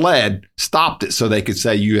all fled, stopped it so they could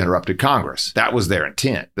say you interrupted Congress. That was their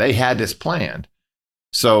intent. They had this planned.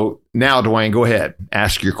 So now, Dwyane, go ahead.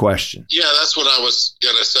 Ask your question. Yeah, that's what I was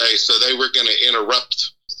going to say. So they were going to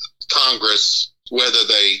interrupt Congress, whether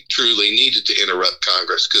they truly needed to interrupt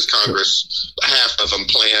Congress, because Congress, half of them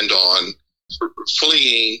planned on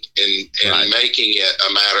fleeing and making it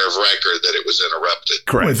a matter of record that it was interrupted.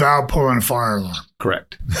 Correct. Without pulling a fire alarm.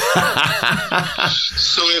 Correct.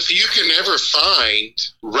 So if you can ever find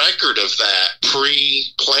record of that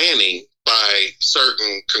pre-planning by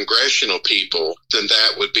certain congressional people, then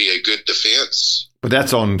that would be a good defense. But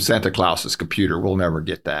that's on Santa Claus's computer. We'll never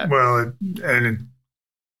get that. Well, in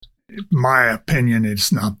my opinion,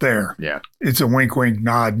 it's not there. Yeah. It's a wink, wink,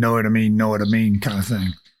 nod, know what I mean kind of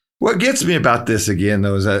thing. What gets me about this again,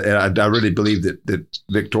 though, is I really believe that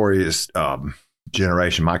Victoria's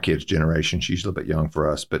generation, my kids' generation, she's a little bit young for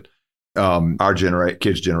us, but our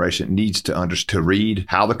kids' generation needs to read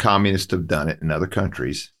how the communists have done it in other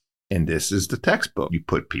countries. And this is the textbook. You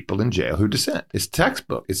put people in jail who dissent. It's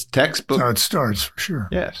textbook. It's textbook. That's how it starts, for sure.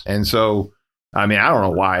 Yes. And so, I mean, I don't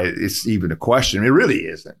know why it's even a question. It really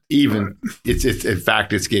isn't. Even it's in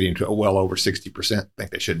fact, it's getting to well over 60%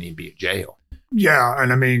 think they shouldn't even be in jail. Yeah.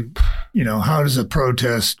 And I mean, how does a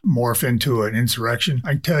protest morph into an insurrection?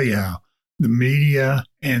 I can tell you how. The media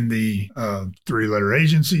and the three-letter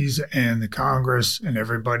agencies and the Congress and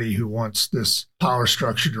everybody who wants this power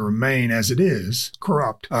structure to remain as it is,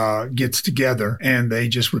 corrupt, gets together and they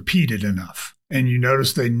just repeat it enough. And you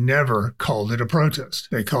notice they never called it a protest.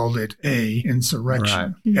 They called it a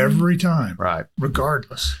insurrection every time,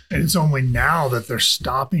 regardless. And it's only now that they're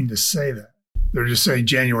stopping to say that. They're just saying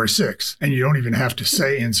January 6th, and you don't even have to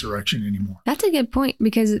say insurrection anymore. That's a good point,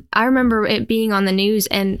 because I remember it being on the news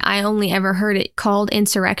and I only ever heard it called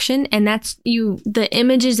insurrection. And that's the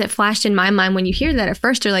images that flashed in my mind when you hear that at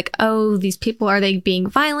first are like, oh, these people, are they being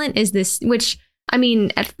violent? Is this, which, I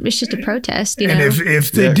mean, it's just a protest, And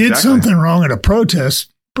if they did something wrong at a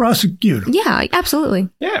protest, prosecute them. Yeah, absolutely.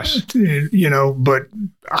 Yes. But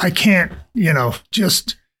I can't,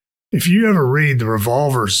 just... If you ever read the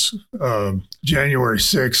Revolver's January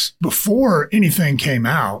 6th, before anything came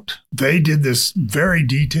out, they did this very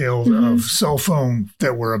detailed of cell phone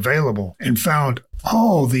that were available and found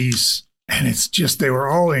all these, and it's just, they were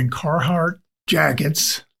all in Carhartt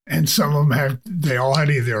jackets, and some of them they all had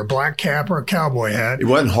either a black cap or a cowboy hat. It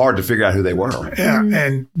wasn't hard to figure out who they were. Yeah,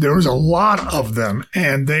 and there was a lot of them,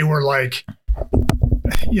 and they were like,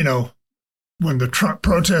 when the Trump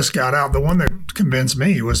protest got out, the one that convinced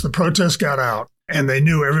me was the protest got out and they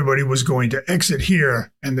knew everybody was going to exit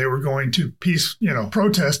here and they were going to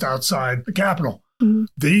protest outside the Capitol. Mm-hmm.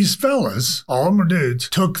 These fellas, all of them were dudes,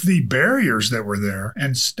 took the barriers that were there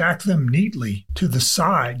and stacked them neatly to the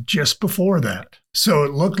side just before that. So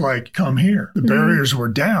it looked like, come here. The barriers were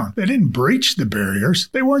down. They didn't breach the barriers.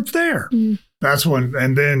 They weren't there. Mm-hmm. That's when,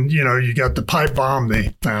 and then, you got the pipe bomb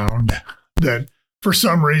they found that, for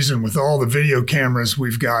some reason, with all the video cameras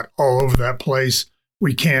we've got all over that place,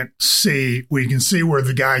 we can't see. We can see where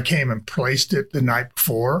the guy came and placed it the night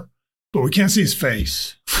before, but we can't see his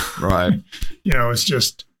face. Right. It's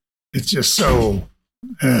just so.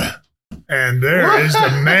 And there is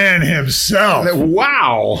the man himself.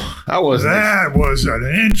 Wow. That was an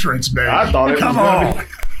entrance, baby. I thought it Come was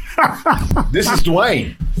on. This is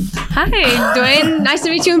Dwyane. Hi, Dwyane. Nice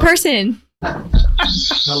to meet you in person.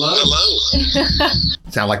 Hello.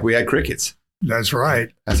 Sound like we had crickets. That's right.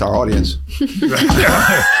 That's our audience.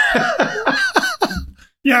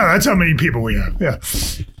 Yeah, that's how many people we have. Yeah.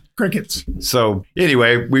 Crickets. So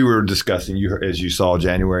anyway, we were discussing, as you saw,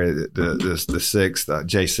 January the 6th,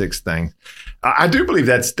 J6 thing. I do believe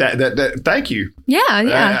that's that. Thank you. Yeah.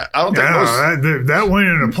 I don't think that went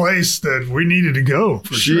in a place that we needed to go.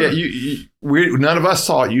 For sure. None of us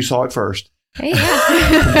saw it. You saw it first. Hey,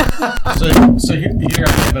 yeah. So here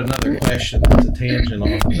I have another question that's a tangent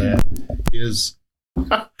off of that.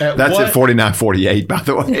 That's at 49:48, by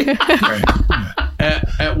the way.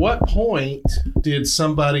 At what point did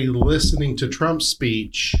somebody listening to Trump's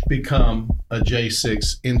speech become a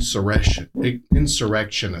J6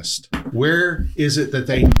 insurrectionist? Where is it that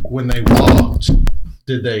when they walked,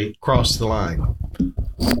 did they cross the line?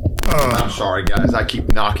 I'm sorry, guys. I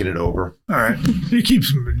keep knocking it over. All right. He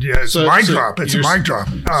keeps, it's a mic drop. It's a mic drop.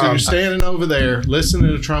 So you're standing over there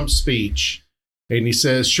listening to Trump's speech, and he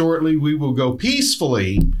says, shortly we will go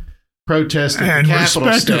peacefully protest at the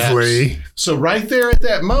Capitol steps. So right there at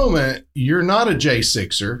that moment, you're not a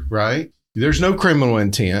J6er, right? There's no criminal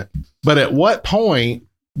intent. But at what point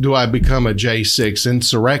do I become a J6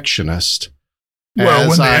 insurrectionist? Well,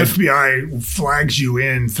 when the FBI flags you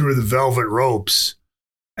in through the velvet ropes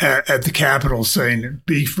at the Capitol saying,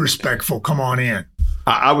 be respectful, come on in.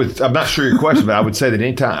 I'm not sure your question, but I would say that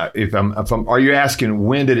anytime, are you asking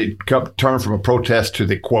when did it turn from a protest to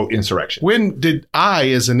the quote insurrection? When did I,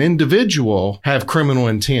 as an individual, have criminal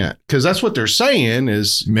intent? Because that's what they're saying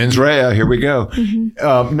is mens rea. Here we go.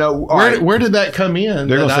 Mm-hmm. No, where did that come in?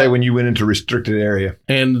 They're going to say when you went into restricted area,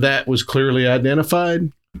 and that was clearly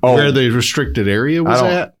identified. Where the restricted area was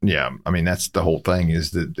at? Yeah. I mean, that's the whole thing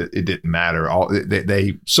is that it didn't matter.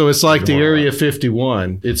 So it's like the Area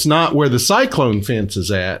 51. It's not where the cyclone fence is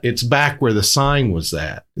at. It's back where the sign was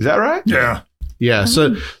at. Is that right? Yeah. Yeah.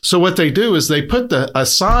 So what they do is they put a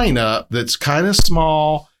sign up that's kind of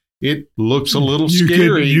small. It looks a little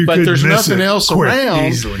scary, but there's nothing else around.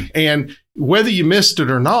 Easily. And whether you missed it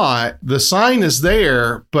or not, the sign is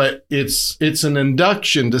there, but it's an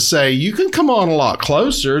induction to say you can come on a lot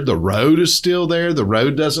closer. The road is still there. The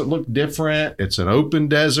road doesn't look different. It's an open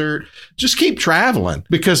desert. Just keep traveling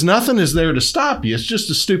because nothing is there to stop you. It's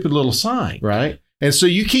just a stupid little sign, right? And so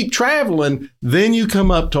you keep traveling, then you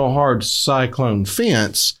come up to a hard cyclone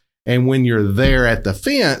fence. And when you're there at the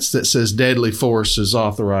fence that says deadly force is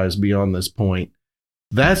authorized beyond this point,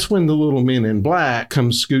 that's when the little men in black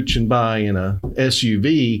come scooching by in a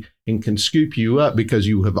SUV and can scoop you up because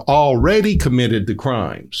you have already committed the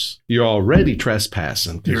crimes. You're already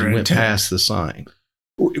trespassing because you went past the sign.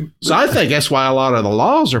 So I think that's why a lot of the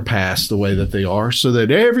laws are passed the way that they are, so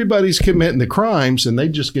that everybody's committing the crimes and they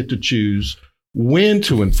just get to choose when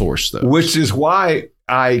to enforce those. Which is why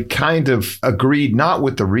I kind of agreed not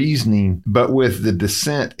with the reasoning, but with the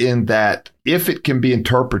dissent in that if it can be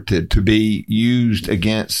interpreted to be used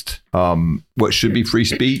against what should be free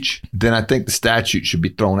speech, then I think the statute should be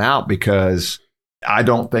thrown out because I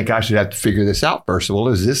don't think I should have to figure this out. First of all,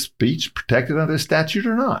 is this speech protected under this statute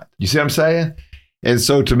or not? You see what I'm saying? And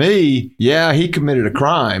so to me, yeah, he committed a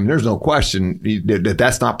crime. There's no question that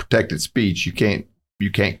that's not protected speech. You can't,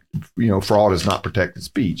 fraud is not protected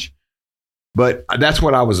speech. But that's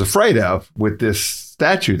what I was afraid of with this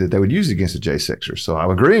statute that they would use against the J6ers. So I'm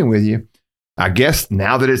agreeing with you. I guess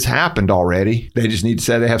now that it's happened already, they just need to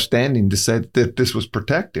say they have standing to say that this was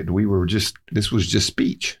protected. This was just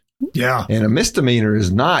speech. Yeah. And a misdemeanor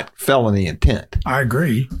is not felony intent. I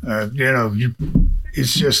agree.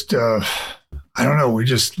 It's just, I don't know. We're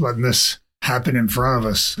just letting this happen in front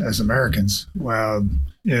of us as Americans. Well,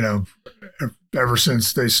 ever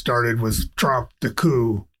since they started with Trump, the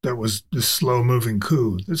coup, that was the slow-moving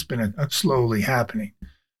coup that's been slowly happening.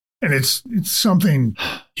 And it's something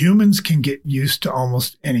humans can get used to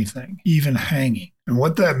almost anything, even hanging. And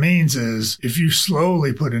what that means is if you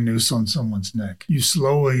slowly put a noose on someone's neck, you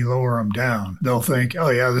slowly lower them down, they'll think, oh,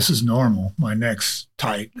 yeah, this is normal. My neck's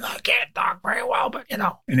tight. I can't talk very well, but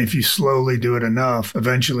And if you slowly do it enough,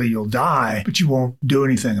 eventually you'll die, but you won't do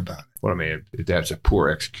anything about it. Well, I mean, if that's a poor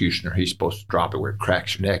executioner, he's supposed to drop it where it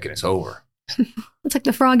cracks your neck and it's over. It's like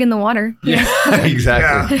the frog in the water. Yeah,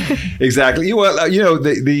 exactly. Yeah. Exactly. Well,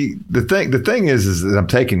 the thing is that I'm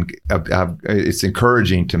taking. It's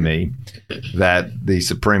encouraging to me that the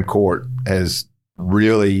Supreme Court has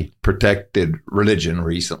really protected religion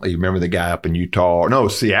recently. Remember the guy up in Utah? No,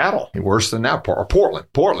 Seattle. Worse than that, or Portland.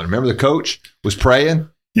 Remember the coach was praying.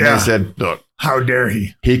 Yeah. And he said, "Look, how dare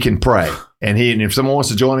he? He can pray, and if someone wants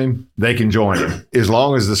to join him, they can join him, as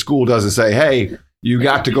long as the school doesn't say, hey." You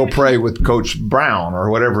got to go pray with Coach Brown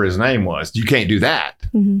or whatever his name was. You can't do that.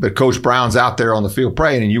 Mm-hmm. But Coach Brown's out there on the field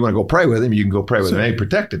praying and you want to go pray with him, you can go pray with him. And he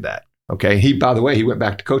protected that. Okay. By the way, he went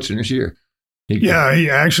back to coaching this year. He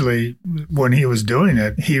actually, when he was doing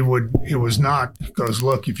it, he goes,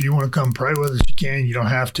 look, if you want to come pray with us, you can. You don't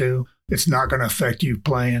have to. It's not going to affect you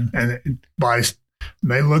playing. And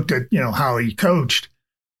they looked at, how he coached.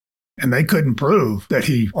 And they couldn't prove that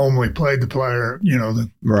he only played the player,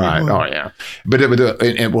 Right. Oh, yeah. But he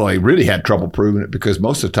really had trouble proving it because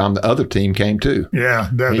most of the time the other team came too. Yeah,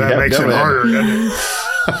 that makes it harder, doesn't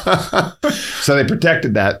it? So they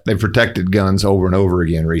protected that. They protected guns over and over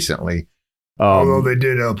again recently. Although they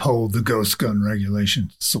did uphold the ghost gun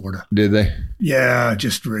regulation, sort of. Did they? Yeah, it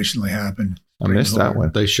just recently happened. I missed that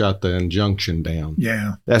one. They shot the injunction down.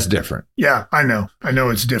 Yeah. That's different. Yeah, I know. I know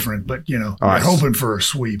it's different, but, I'm hoping for a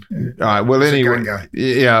sweep. All right. Well, anyway,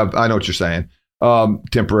 yeah, I know what you're saying.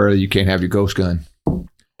 Temporarily, you can't have your ghost gun.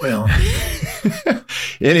 Well,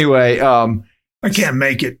 anyway, I can't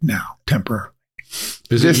make it now, temporarily.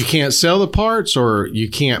 Is it you can't sell the parts, or you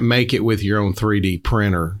can't make it with your own 3D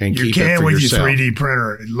printer and keep it for yourself? You can with your 3D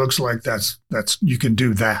printer. It looks like that's you can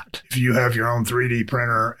do that if you have your own 3D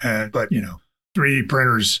printer. But 3D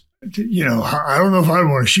printers, I don't know if I'd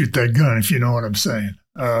want to shoot that gun, if you know what I'm saying.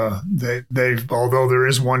 Although there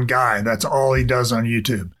is one guy, that's all he does on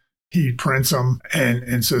YouTube. He prints them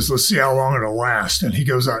and says, let's see how long it'll last. And he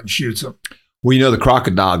goes out and shoots them. Well, the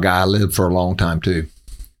crocodile guy lived for a long time, too.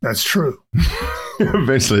 That's true.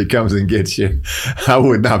 Eventually, he comes and gets you. I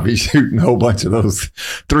would not be shooting a whole bunch of those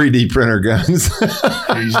 3D printer guns.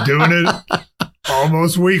 He's doing it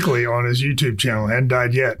almost weekly on his YouTube channel. Hadn't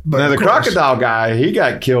died yet. But now, the crocodile guy, he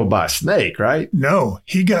got killed by a snake, right? No,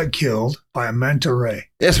 he got killed by a manta ray.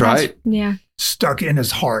 That's right. Yeah. Stuck in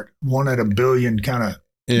his heart. 1 in a billion kind of.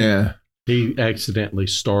 Yeah. He accidentally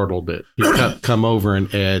startled it. He come over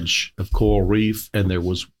an edge of coral reef, and there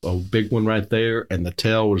was a big one right there, and the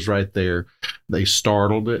tail was right there. They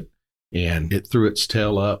startled it, and it threw its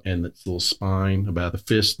tail up, and its little spine, about a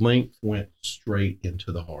fist length, went straight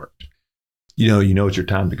into the heart. You know it's your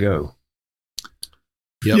time to go.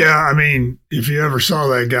 Yep. Yeah, I mean, if you ever saw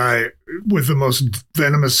that guy with the most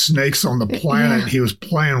venomous snakes on the planet, he was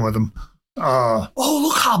playing with them.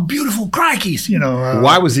 Look how beautiful, crikeys!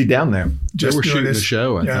 Why was he down there? They were shooting the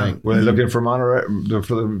show, I think. Were they looking for Monterey?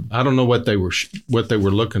 I don't know what they were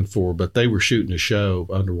looking for, but they were shooting a show,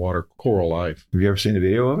 underwater coral life. Have you ever seen a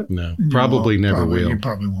video of it? No, probably never will. You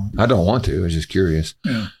probably won't. I don't want to. I was just curious.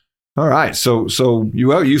 Yeah. All right, so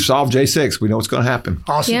you solved J6. We know what's going to happen.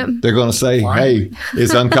 Awesome. Yep. They're going to say, "Hey,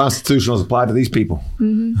 it's unconstitutional to apply to these people,"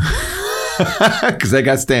 because they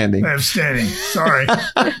got standing. They have standing. Sorry.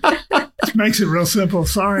 This makes it real simple.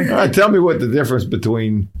 Sorry. All right, tell me what the difference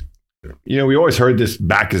between, we always heard this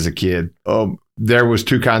back as a kid. There was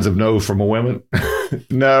 2 kinds of no from a woman.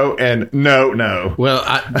 No and no. Well,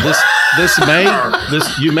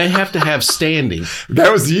 you may have to have standing.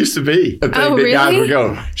 That was used to be a thing that really? guys would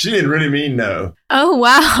go, she didn't really mean no. Oh,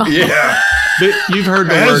 wow. Yeah. But you've heard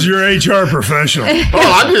the As word. your HR professional.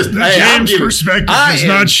 I'm just James' perspective does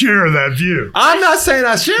not share that view. I'm not saying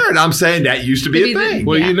I share it. I'm saying that used to be a thing.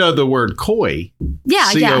 Well, you know the word coy. Yeah,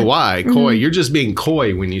 C-O-Y, coy. You're just being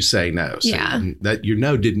coy when you say no. So that your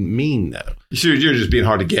no didn't mean no. You're just being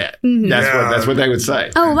hard to get. That's what they would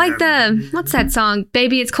say. Oh, like what's that song?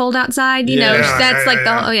 Baby, It's Cold Outside. That's like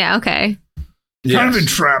the, oh yeah, okay. Kind of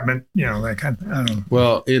entrapment, that kind of, I don't know.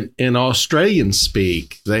 Well, in Australian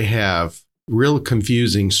speak, they have real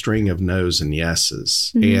confusing string of no's and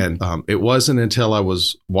yeses. And it wasn't until I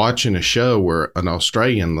was watching a show where an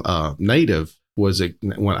Australian native was,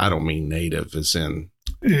 well, I don't mean native as in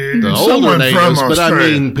the older natives, but I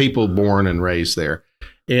mean people born and raised there.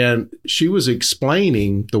 And she was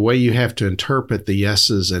explaining the way you have to interpret the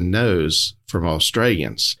yeses and nos from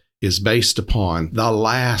Australians is based upon the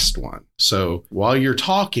last one. So while you're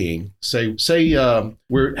talking, say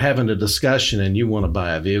we're having a discussion and you want to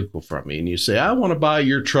buy a vehicle from me, and you say, I want to buy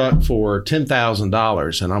your truck for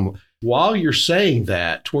 $10,000. And while you're saying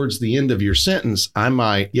that, towards the end of your sentence, I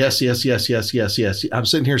might, yes. I'm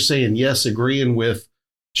sitting here saying yes, agreeing with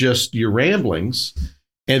just your ramblings.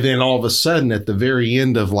 And then all of a sudden, at the very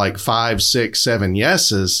end of like 5, 6, 7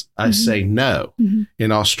 yeses, I say no.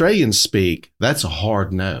 In Australian speak, that's a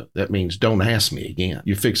hard no. That means don't ask me again.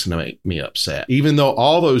 You're fixing to make me upset. Even though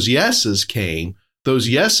all those yeses came, those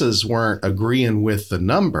yeses weren't agreeing with the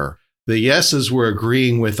number. The yeses were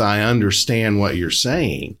agreeing with I understand what you're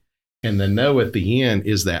saying. And the no at the end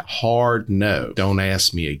is that hard no. Don't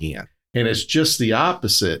ask me again. And it's just the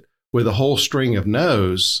opposite. With a whole string of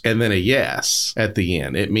no's and then a yes at the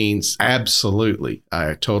end. It means absolutely.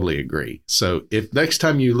 I totally agree. So if next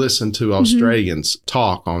time you listen to Australians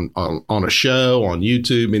talk on a show, on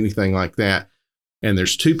YouTube, anything like that, and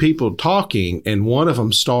there's 2 people talking and one of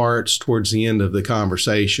them starts towards the end of the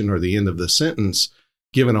conversation or the end of the sentence,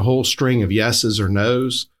 giving a whole string of yeses or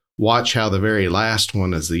no's, watch how the very last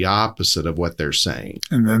one is the opposite of what they're saying.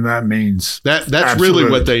 And then that means that's absolute.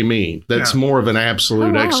 Really what they mean. That's more of an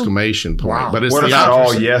absolute exclamation point. Wow. But it's what the about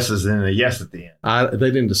opposite. all yeses and a yes at the end?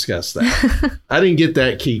 They didn't discuss that. I didn't get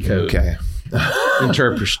that key code. Okay.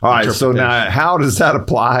 Interpretation. All right. So now how does that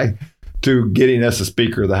apply to getting us a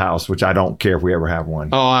Speaker of the House, which I don't care if we ever have one?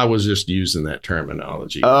 Oh, I was just using that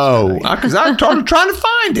terminology. Oh, because I'm trying to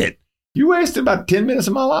find it. You wasted about 10 minutes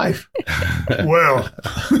of my life. Well,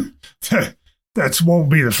 That won't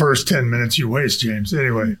be the first 10 minutes you waste, James.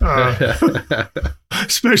 Anyway,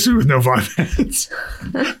 especially with no Vyvanse.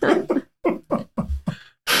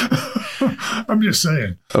 I'm just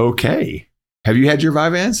saying. Okay. Have you had your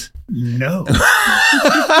Vyvanse? No.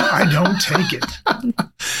 I don't take it.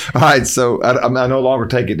 All right. So I no longer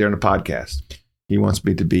take it during the podcast. He wants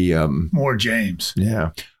me to be more James.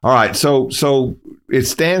 Yeah. All right. So it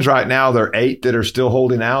stands right now. There are 8 that are still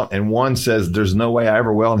holding out, and one says there's no way I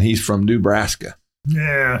ever will, and he's from Nebraska.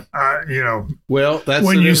 Yeah. Well, that's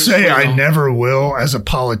when you say I never will as a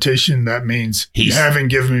politician, that means you haven't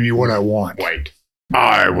given me what I want. Wait.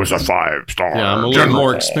 I was a 5-star. Yeah, I'm a little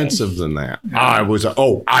more expensive than that. I was a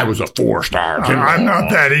 4-star. I'm not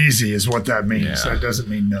that easy is what that means. Yeah. That doesn't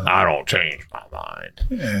mean no. I don't change my mind.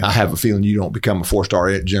 Yeah. I have a feeling you don't become a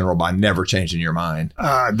 4-star general by never changing your mind.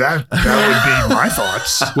 That would be my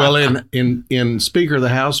thoughts. Well, in Speaker of the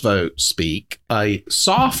House vote speak, a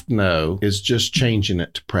soft no is just changing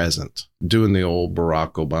it to present, doing the old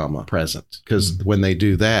Barack Obama present. Because when they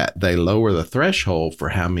do that, they lower the threshold for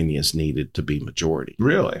how many is needed to be majority.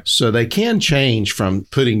 Really? So they can change from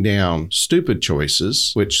putting down stupid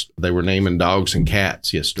choices, which they were naming dogs and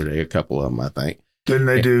cats yesterday, a couple of them, I think. Didn't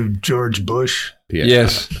they do George Bush? Yeah.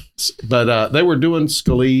 Yes. But they were doing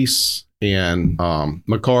Scalise and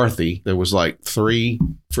McCarthy. There was like 3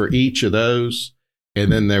 for each of those. And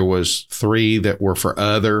then there was 3 that were for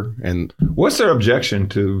other. And what's their objection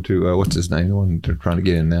to what's his name? The one they're trying to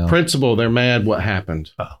get in now. Principal. They're mad. What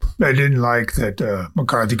happened? They didn't like that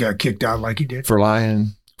McCarthy got kicked out like he did for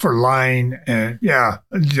lying. And yeah,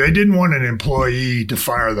 they didn't want an employee to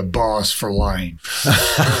fire the boss for lying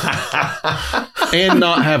and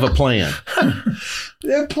not have a plan.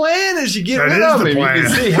 Their plan is you get rid of him. You can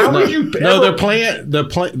see how would you? Their plan.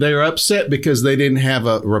 They're upset because they didn't have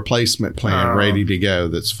a replacement plan ready to go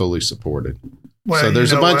that's fully supported. Well, so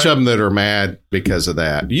there's a bunch of them that are mad because of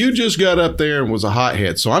that. You just got up there and was a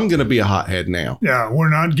hothead, so I'm going to be a hothead now. Yeah, we're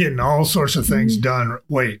not getting all sorts of things done.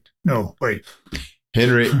 Wait.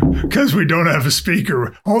 Henry. Because we don't have a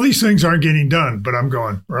speaker. All these things aren't getting done, but I'm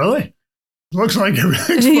going, really? Looks like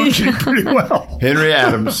everything's functioning pretty well. Henry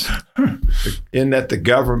Adams, in that the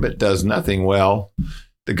government does nothing well,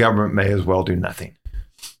 the government may as well do nothing.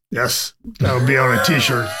 Yes, that'll be on a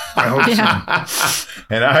T-shirt. I hope so.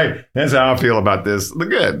 And that's how I feel about this.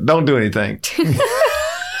 Good. Don't do anything.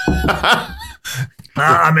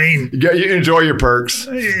 I mean, you enjoy your perks.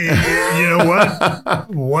 You know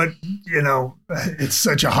what? It's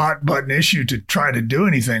such a hot button issue to try to do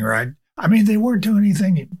anything right. I mean, they weren't doing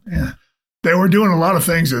anything. They were doing a lot of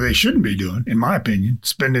things that they shouldn't be doing, in my opinion.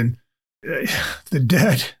 Spending the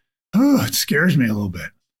debt. Oh, it scares me a little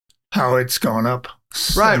bit. How it's gone up.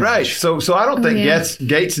 Right. So I don't think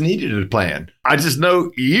Gates needed a plan. I just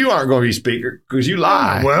know you aren't going to be speaker because you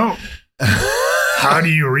lie. Well. How do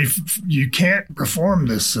you can't reform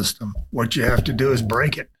this system. What you have to do is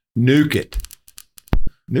break it. Nuke it.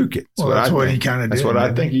 Well, that's what he kind of did. That's what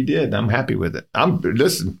I think he did. I'm happy with it.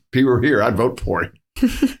 Listen, people are here. I'd vote for him.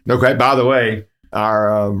 Okay. By the way,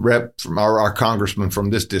 our rep from our congressman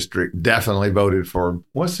from this district definitely voted for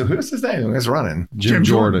who's his name? That's running. Jim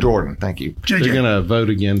Jordan. Jordan. Thank you. They're going to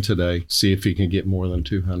vote again today. See if he can get more than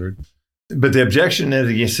 200. But the objection is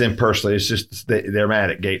against him personally. It's just they're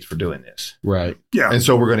mad at Gates for doing this. Right. Yeah. And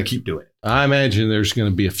so we're going to keep doing it. I imagine there's going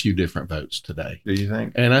to be a few different votes today. Do you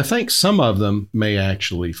think? And I think some of them may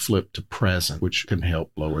actually flip to present, which can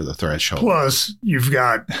help lower the threshold. Plus, you've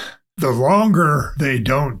got the longer they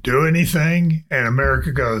don't do anything and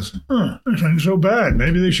America goes, this ain't so bad.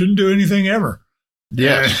 Maybe they shouldn't do anything ever.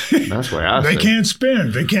 Yeah. That's the way I They can't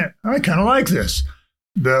spend. They can't. I kind of like this.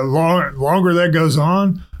 The longer that goes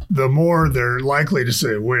on, the more they're likely to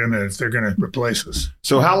say, wait a minute, they're going to replace us.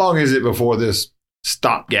 So how long is it before this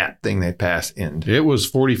stopgap thing they pass ends? It was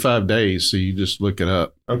 45 days, so you just look it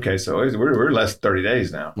up. Okay, so we're less than 30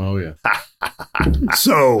 days now. Oh, yeah.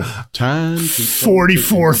 So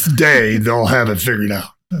 44th day, they'll have it figured out.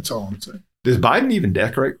 That's all I'm saying. Does Biden even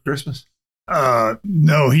decorate for Christmas?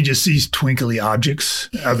 No, he just sees twinkly objects.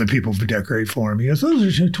 Other people decorate for him. He goes, those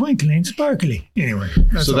are so twinkly and sparkly. Anyway.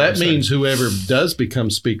 So that means whoever does become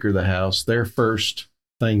Speaker of the House, their first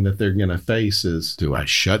thing that they're going to face is, do I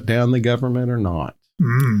shut down the government or not?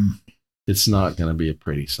 It's not going to be a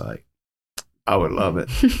pretty sight. I would love it.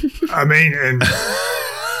 I mean, and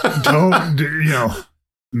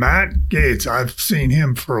Matt Gaetz, I've seen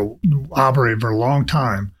him operate for a long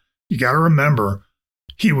time. You got to remember,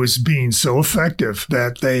 he was being so effective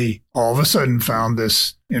that they all of a sudden found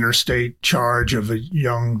this interstate charge of a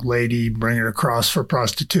young lady bringing her across for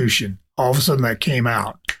prostitution. All of a sudden that came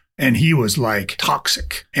out. And he was like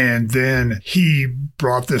toxic. And then he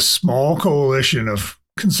brought this small coalition of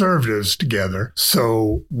conservatives together.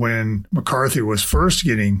 So when McCarthy was first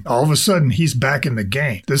getting, all of a sudden he's back in the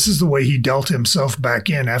game. This is the way he dealt himself back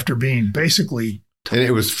in after being basically. And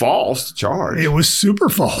it was false charge. It was super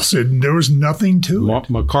false. And there was nothing to it.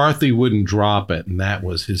 McCarthy wouldn't drop it, and that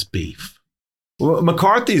was his beef. Well,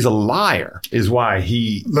 McCarthy's a liar is why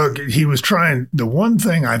he... Look, he was trying... The one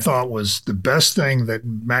thing I thought was the best thing that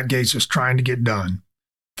Matt Gaetz was trying to get done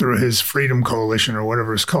through his Freedom Coalition or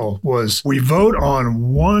whatever it's called was we vote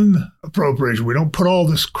on one appropriation. We don't put all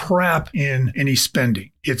this crap in any spending.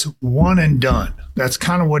 It's one and done. That's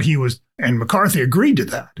kind of what he was... And McCarthy agreed to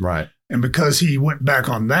that. Right. And because he went back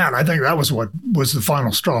on that, I think that was what was the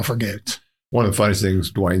final straw for Gaetz. One of the funniest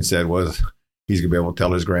things Dwyane said was... He's going to be able to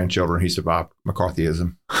tell his grandchildren he survived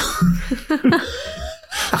McCarthyism.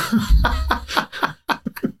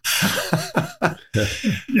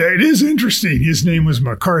 Yeah, it is interesting. His name was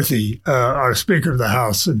McCarthy, our Speaker of the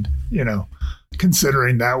House. And,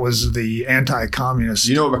 considering that was the anti-communist.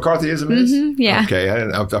 You know what McCarthyism is? Mm-hmm, yeah. Okay.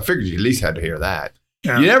 I figured you at least had to hear that.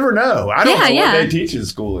 Yeah. You never know. I don't know what they teach in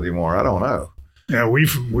school anymore. I don't know. Yeah, we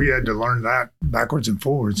had to learn that backwards and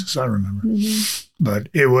forwards, as I remember. Mm-hmm. But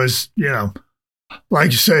it was,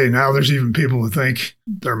 like you say, now there's even people who think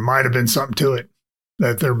there might have been something to it,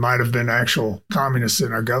 that there might have been actual communists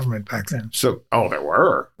in our government back then. So, there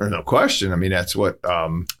were. There's no question. I mean, that's what,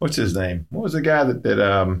 what's his name? What was the guy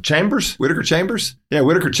that Chambers? Whitaker Chambers? Yeah,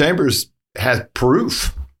 Whitaker Chambers has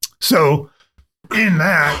proof. So, in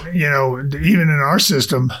that, even in our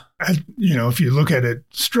system, if you look at it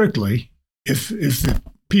strictly, if the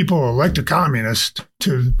people elect a communist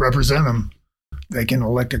to represent them, they can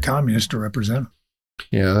elect a communist to represent them.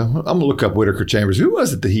 Yeah, I'm gonna look up Whitaker Chambers. Who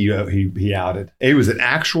was it that he outed? He was an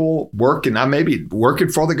actual working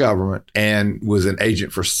for the government and was an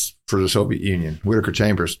agent for the Soviet Union. Whitaker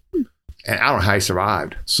Chambers, and I don't know how he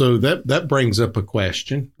survived. So that brings up a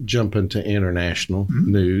question. Jumping to international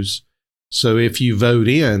news. So if you vote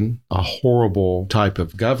in a horrible type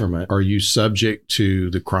of government, are you subject to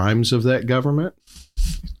the crimes of that government?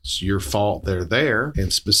 It's your fault they're there.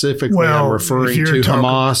 And specifically, I'm referring to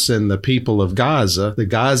Hamas and the people of Gaza, the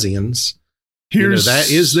Gazians. That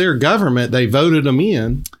is their government. They voted them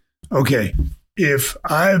in. Okay. If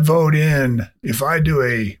I do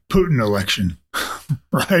a Putin election,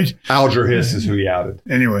 right? Alger Hiss is who he outed.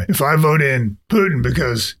 Anyway, if I vote in Putin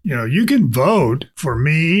because, you can vote for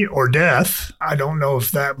me or death, I don't know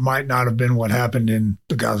if that might not have been what happened in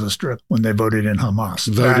the Gaza Strip when they voted in Hamas.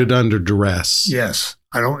 Voted under duress. Yes.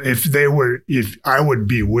 If I would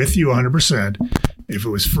be with you 100% if it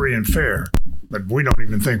was free and fair, but we don't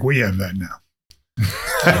even think we have that now.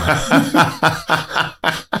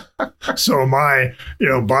 So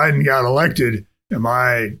Biden got elected. Am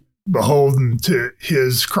I beholden to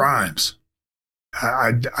his crimes?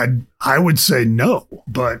 I would say no,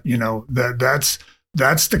 but that's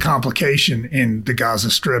the complication in the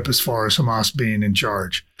Gaza Strip as far as Hamas being in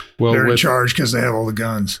charge. Well, they're in charge because they have all the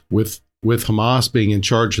guns. With Hamas being in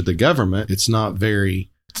charge of the government, it's not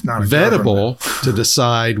vettable to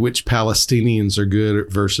decide which Palestinians are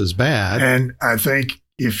good versus bad. And I think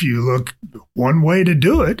if you look, one way to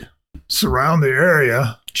do it, surround the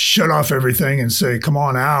area, shut off everything and say, come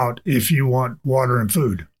on out if you want water and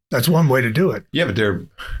food. That's one way to do it. Yeah, but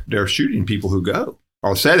they're shooting people who go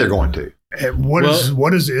or say they're going to.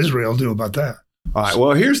 What does Israel do about that? All right.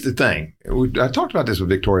 Well, here's the thing. I talked about this with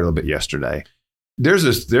Victoria a little bit yesterday.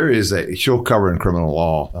 She'll cover in criminal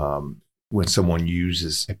law when someone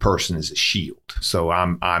uses a person as a shield. So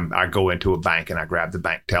I go into a bank and I grab the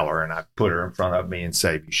bank teller and I put her in front of me and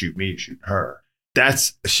say, if you shoot me, you shoot her.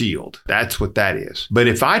 That's a shield. That's what that is. But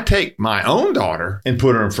if I take my own daughter and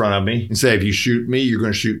put her in front of me and say, if you shoot me, you're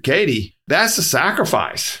going to shoot Katie, that's a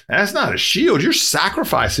sacrifice. That's not a shield. You're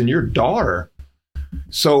sacrificing your daughter.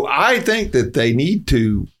 So I think that they need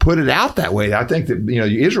to put it out that way. I think that,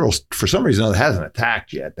 Israel, for some reason, hasn't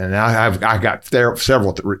attacked yet. And I got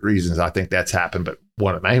several reasons I think that's happened. But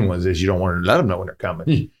one of the main ones is you don't want to let them know when they're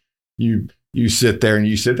coming. You sit there and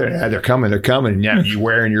they're coming. And you're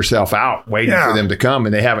wearing yourself out waiting for them to come,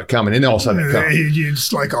 and they haven't come. And then all of a sudden they come.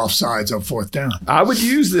 It's like offsides on fourth down. I would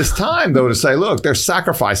use this time, though, to say, look, they're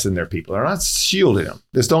sacrificing their people. They're not shielding them.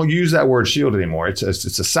 Just don't use that word shield anymore. It's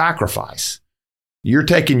a sacrifice. You're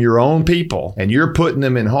taking your own people and you're putting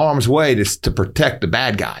them in harm's way to protect the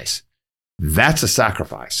bad guys. That's a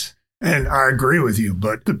sacrifice. And I agree with you,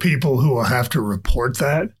 but the people who will have to report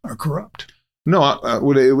that are corrupt. No,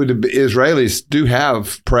 Israelis do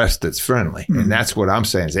have press that's friendly. Mm-hmm. And that's what I'm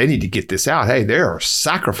saying is they need to get this out. Hey, they're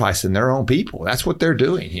sacrificing their own people. That's what they're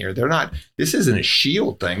doing here. They're not, this isn't a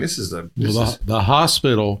shield thing. The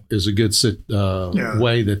hospital is a good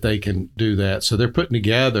way that they can do that. So they're putting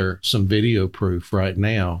together some video proof right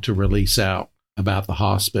now to release out about the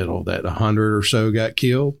hospital that 100 or so got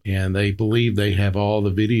killed. And they believe they have all the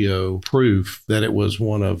video proof that it was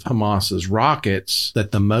one of Hamas's rockets,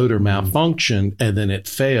 that the motor malfunctioned and then it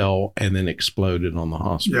fell and then exploded on the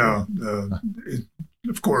hospital. Yeah.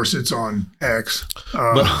 Of course, it's on X.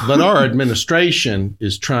 But our administration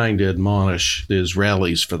is trying to admonish the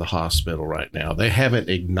Israelis for the hospital right now. They haven't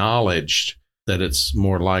acknowledged that it's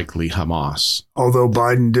more likely Hamas. Although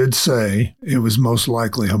Biden did say it was most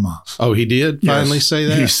likely Hamas. Oh, he did finally say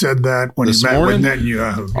that? He said that when he met with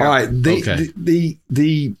Netanyahu. All right.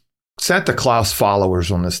 The Santa Claus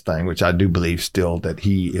followers on this thing, which I do believe still that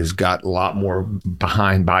he has got a lot more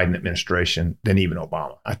behind Biden administration than even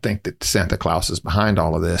Obama. I think that Santa Claus is behind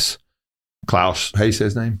all of this. Klaus, how you say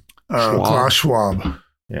his name? Klaus Schwab.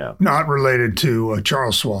 Yeah. Not related to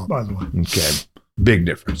Charles Schwab, by the way. Okay. Big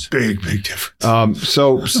difference. Big difference.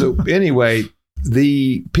 So anyway,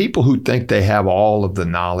 the people who think they have all of the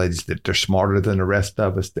knowledge, that they're smarter than the rest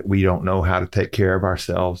of us, that we don't know how to take care of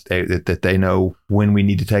ourselves, that they know when we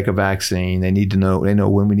need to take a vaccine, they know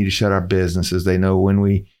when we need to shut our businesses, they know when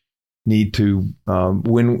we need to,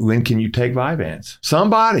 when can you take Vyvanse?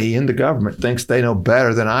 Somebody in the government thinks they know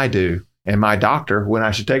better than I do and my doctor when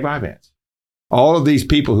I should take Vyvanse. All of these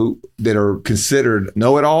people that are considered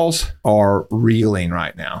know-it-alls are reeling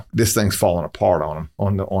right now. This thing's falling apart on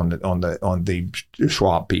them, on the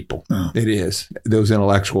Schwab people. Oh. It is. Those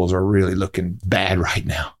intellectuals are really looking bad right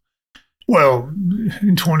now. Well,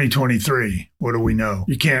 in 2023, what do we know?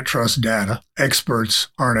 You can't trust data. Experts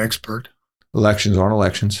aren't expert. Elections aren't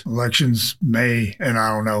elections. Elections may, and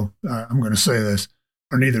I don't know, I'm going to say this,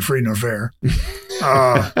 are neither free nor fair.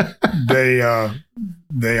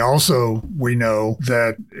 They also, we know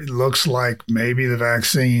that it looks like maybe the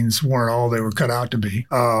vaccines weren't all they were cut out to be.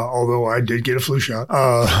 Although I did get a flu shot.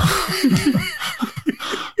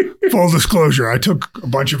 Full disclosure, I took a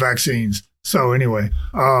bunch of vaccines. So anyway,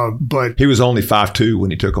 but he was only 5'2"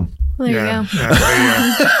 when he took them. There you go.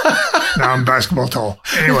 Now I'm basketball tall.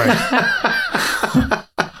 Anyway.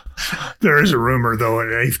 There is a rumor, though, in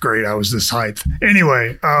 8th grade I was this height.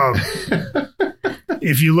 Anyway,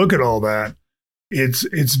 if you look at all that,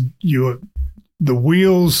 the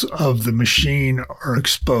wheels of the machine are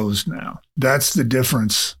exposed now. That's the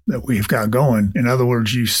difference that we've got going. In other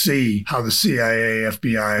words, you see how the CIA,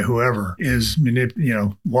 FBI, whoever is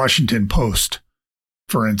Washington Post,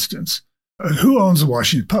 for instance. Who owns the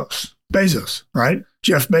Washington Post? Bezos, right?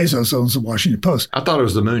 Jeff Bezos owns the Washington Post. I thought it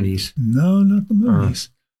was the Moonies. No, not the Moonies.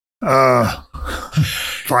 Am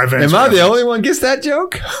I the only one gets that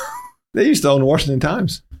joke? They used to own the Washington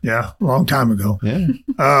Times. Yeah, a long time ago. Yeah.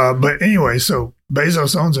 But anyway, so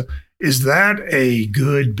Bezos owns it. Is that a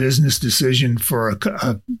good business decision for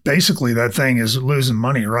basically that thing is losing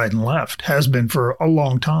money right and left, has been for a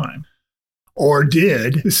long time. Or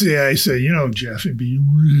did the CIA say, Jeff, it'd be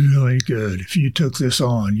really good if you took this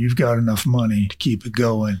on. You've got enough money to keep it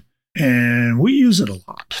going. And we use it a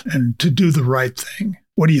lot and to do the right thing.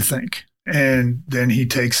 What do you think? And then he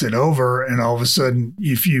takes it over. And all of a sudden,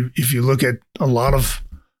 if you look at a lot of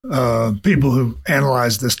people who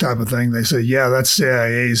analyze this type of thing, they say, yeah, that's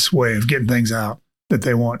CIA's way of getting things out that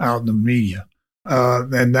they want out in the media.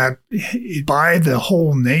 And that by the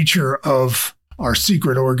whole nature of our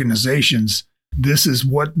secret organizations, this is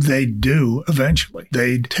what they do eventually.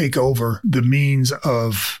 They take over the means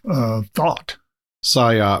of thought.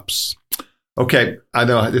 PSYOPs. Okay, I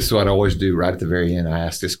know this is what I always do right at the very end. I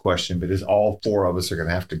ask this question, but all four of us are going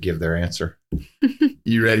to have to give their answer.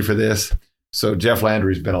 You ready for this? So Jeff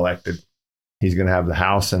Landry's been elected. He's going to have the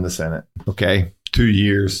House and the Senate. Okay, 2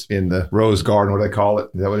 years in the Rose Garden. What do they call it?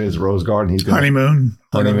 Is that what it is? Rose Garden. He's honeymoon.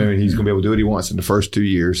 He's going to be able to do what he wants in the first 2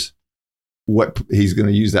 years. What he's going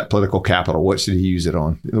to use that political capital. What should he use it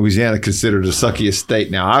on? Louisiana considered the suckiest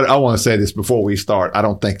state. Now, I want to say this before we start. I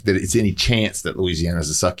don't think that it's any chance that Louisiana is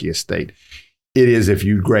the suckiest state. It is if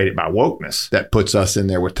you grade it by wokeness. That puts us in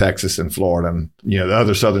there with Texas and Florida and the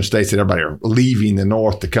other southern states that everybody are leaving the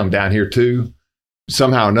north to come down here too.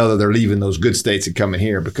 Somehow or another, they're leaving those good states and coming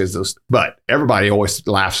here because those. But everybody always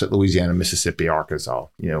laughs at Louisiana, Mississippi, Arkansas.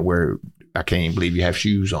 Where I can't even believe you have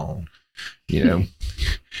shoes on.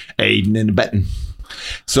 Aiding and abetting.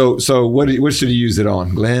 So what should he use it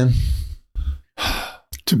on, Glenn?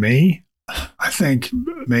 To me, I think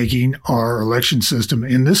making our election system,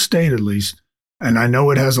 in this state at least, And I know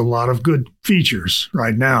it has a lot of good features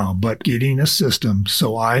right now, but getting a system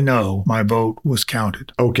so I know my vote was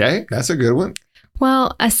counted. Okay, that's a good one.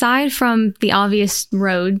 Well, aside from the obvious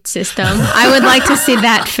road system, I would like to see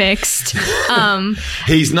that fixed.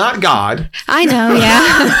 He's not God. I know,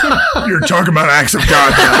 yeah. You're talking about acts of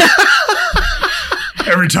God now.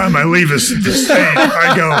 Every time I leave the state,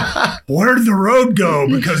 I go, where did the road go?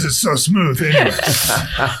 Because it's so smooth anyway.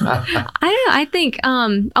 I don't know. I think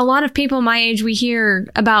a lot of people my age, we hear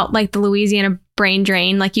about like the Louisiana brain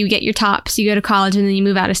drain. Like you get your tops, you go to college, and then you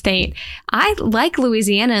move out of state. I like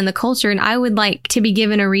Louisiana and the culture, and I would like to be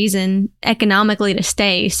given a reason economically to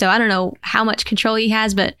stay. So I don't know how much control he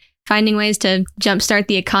has, but finding ways to jumpstart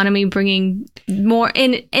the economy, bringing more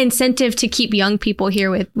incentive to keep young people here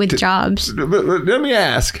with jobs. Let me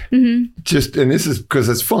ask, just, and this is because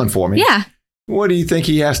it's fun for me. Yeah. What do you think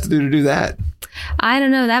he has to do that? I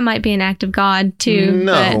don't know. That might be an act of God too.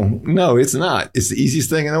 No, it's not. It's the easiest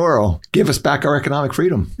thing in the world. Give us back our economic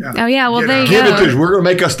freedom. Yeah. Oh yeah. Well, there you Give go. it to us. We're going to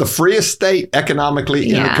make us the freest state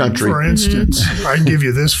economically in the country. For instance, I can give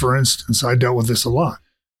you this. For instance, I dealt with this a lot.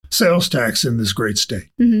 Sales tax in this great state.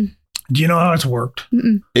 Do you know how it's worked?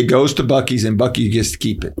 It goes to Buc-ee's and Buc-ee gets to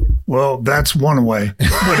keep it. Well, that's one way.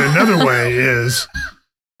 But another way is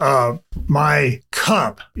my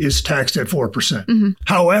cup is taxed at 4%.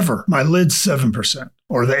 However, my lid's 7%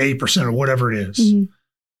 or the 8% or whatever it is.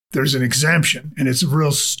 There's an exemption, and it's a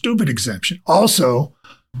real stupid exemption. Also,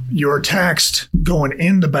 you're taxed going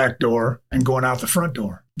in the back door and going out the front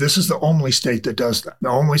door. This is the only state that does that. The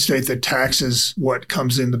only state that taxes what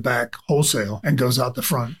comes in the back wholesale and goes out the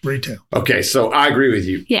front retail. Okay, so I agree with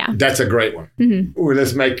you. Yeah. That's a great one. Well,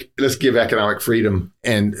 let's give economic freedom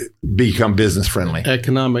and become business friendly.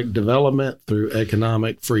 Economic development through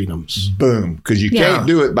economic freedoms. Boom. Because you can't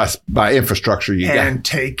do it by infrastructure. And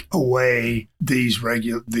take away these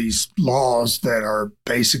laws that are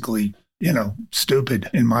basically, stupid,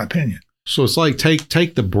 in my opinion. So it's like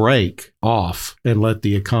take the brake off and let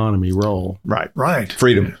the economy roll. Right.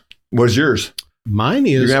 Freedom. What's yours? Mine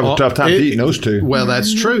is. You're going to have a tough time eating those two. Well,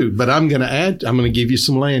 that's true. But I'm going to give you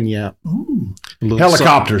some lagniappe.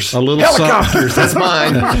 Helicopters. Helicopters. That's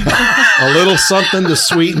mine. A little something to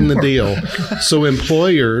sweeten the deal. So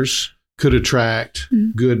employers could attract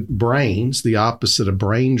good brains, the opposite of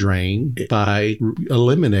brain drain, by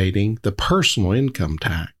eliminating the personal income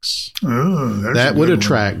tax. That would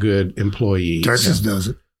attract good employees. Texas does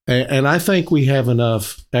it. And I think we have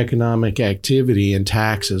enough economic activity and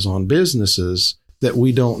taxes on businesses that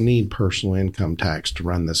we don't need personal income tax to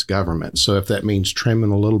run this government. So if that means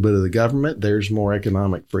trimming a little bit of the government, there's more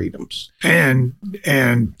economic freedoms. And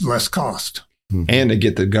less cost. And to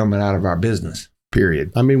get the government out of our business.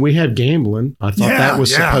 Period. I mean, we had gambling. I thought that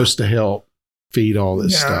was supposed to help feed all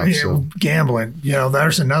this stuff. So. Gambling,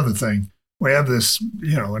 there's another thing. We have this,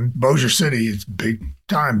 in Bossier City, it's big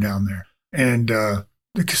time down there. And the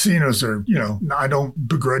casinos are, I don't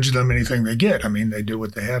begrudge them anything they get. I mean, they do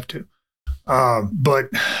what they have to. But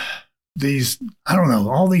these, I don't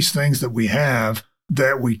know, all these things that we have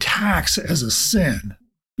that we tax as a sin,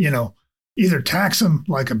 either tax them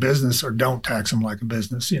like a business or don't tax them like a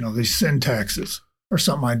business. These sin taxes are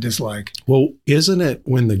something I dislike. Well, isn't it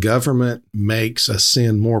when the government makes a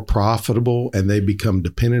sin more profitable and they become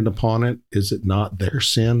dependent upon it, is it not their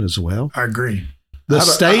sin as well? I agree. The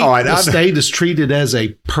state is treated as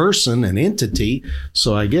a person, an entity,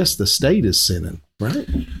 so I guess the state is sinning, right?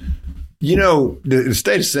 The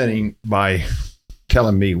state is sinning by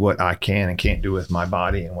telling me what I can and can't do with my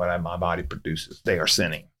body and what my body produces. They are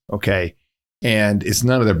sinning, okay? And it's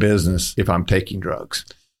none of their business if I'm taking drugs.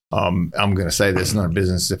 I'm going to say this, it's none of their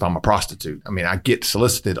business if I'm a prostitute. I mean, I get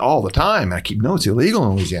solicited all the time. And I keep, no, it's illegal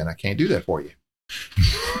in Louisiana. I can't do that for you.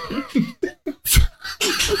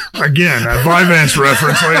 Again, a Vyvanse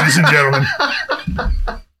reference, ladies and gentlemen.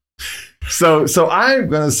 So I'm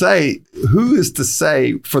going to say, who is to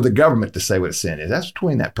say for the government to say what a sin is? That's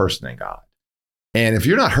between that person and God. And if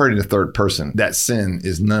you're not hurting the third person, that sin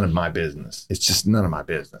is none of my business. It's just none of my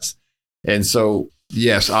business. And so,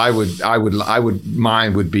 yes,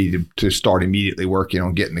 mine would be to start immediately working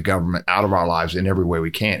on getting the government out of our lives in every way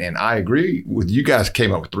we can. And I agree with you guys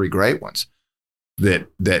came up with three great ones that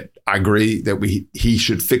I agree that he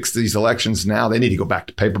should fix these elections now. They need to go back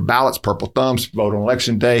to paper ballots, purple thumbs, vote on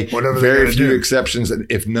election day. Whatever. Very few exceptions,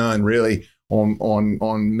 if none, really,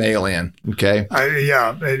 on mail in. Okay.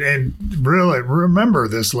 And really remember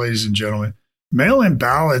this, ladies and gentlemen. Mail-in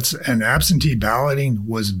ballots and absentee balloting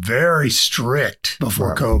was very strict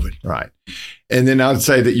before COVID. Right. And then I would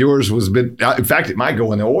say that yours was, in fact, it might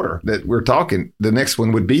go in the order that we're talking. The next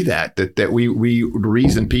one would be that we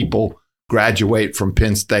reason people graduate from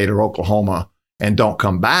Penn State or Oklahoma and don't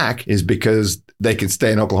come back is because they can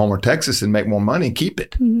stay in Oklahoma or Texas and make more money and keep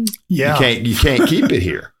it. Mm-hmm. Yeah. You can't keep it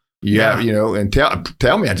here. And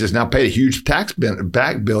tell me, I just now paid a huge tax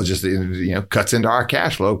back bill, just, cuts into our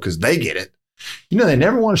cash flow because they get it. They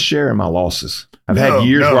never want to share in my losses. I've had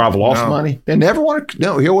years where I've lost money. They never want to.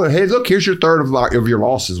 No, hey, look, here's your third of your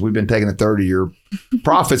losses. We've been taking a third of your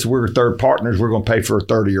profits. We're third partners. We're going to pay for a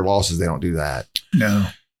third of your losses. They don't do that. No,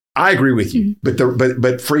 I agree with you.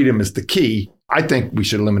 But freedom is the key. I think we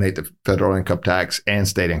should eliminate the federal income tax and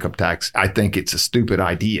state income tax. I think it's a stupid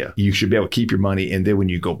idea. You should be able to keep your money. And then when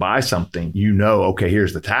you go buy something, okay,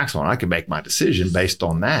 here's the tax on. I can make my decision based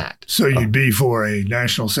on that. So you'd be for a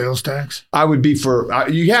national sales tax? I would be for,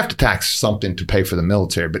 you have to tax something to pay for the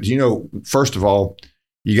military. But, first of all,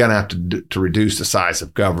 you're going to have to reduce the size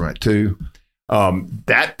of government too.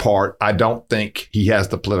 That part, I don't think he has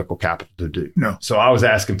the political capital to do. No. So I was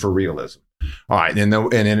asking for realism. All right, and then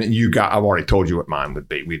I've already told you what mine would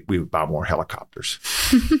be. We would buy more helicopters.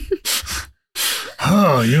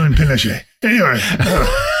 Oh, you and Pinochet. Anyway.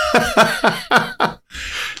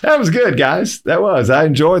 That was good, guys. That was. I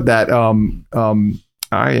enjoyed that.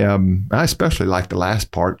 I especially liked the last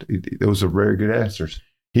part. Those are very good answers.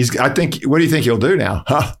 What do you think he'll do now?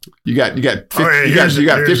 Huh? You got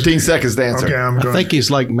 15 seconds to answer. Okay, I think he's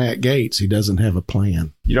like Matt Gaetz. He doesn't have a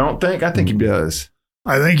plan. You don't think? I think he does.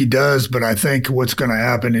 I think he does, but I think what's going to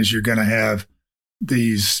happen is you're going to have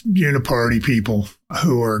these uniparty people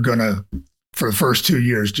who are going to, for the first 2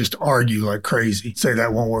 years, just argue like crazy. Say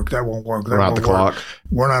that won't work, that won't work, that won't work. Clock.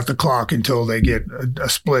 We're not the clock until they get a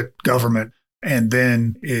split government, and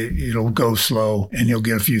then it'll go slow, and he'll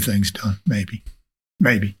get a few things done, maybe.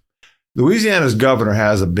 Louisiana's governor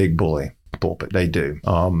has a big bully pulpit. They do.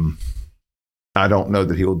 I don't know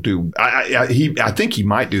that he'll do. I think he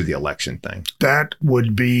might do the election thing. That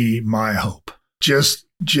would be my hope. Just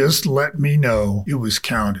let me know it was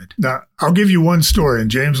counted. Now, I'll give you one story, and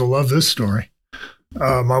James will love this story.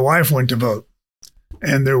 My wife went to vote,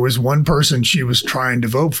 and there was one person she was trying to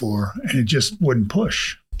vote for, and it just wouldn't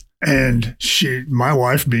push. And my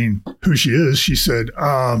wife, being who she is, she said,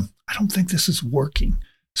 I don't think this is working.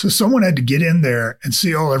 So someone had to get in there and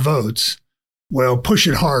see all their votes. Well, push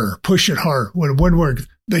it harder. When it wouldn't work,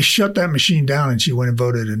 they shut that machine down and she went and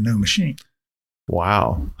voted a new machine.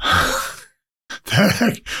 Wow.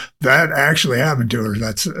 That actually happened to her.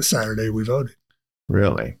 That's Saturday we voted.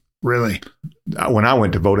 Really? Really. When I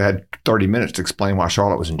went to vote, I had 30 minutes to explain why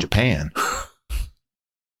Charlotte was in Japan.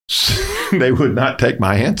 They would not take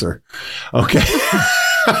my answer. Okay.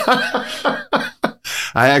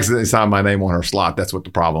 I accidentally signed my name on her slot. That's what the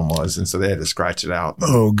problem was. And so they had to scratch it out.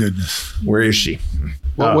 Oh, goodness. Where is she?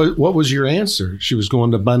 What was your answer? She was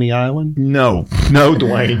going to Bunny Island? No,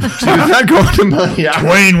 Dwyane. She was not going to Bunny Island.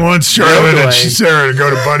 Dwyane wants Charlotte and she said her to go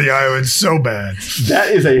to Bunny Island so bad.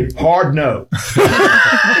 That is a hard no.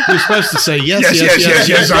 You're supposed to say yes.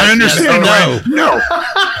 I understand. No.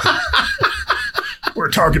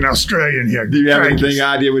 We're talking Australian here. Do you have any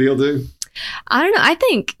idea what he'll do? I don't know. I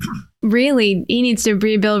think really he needs to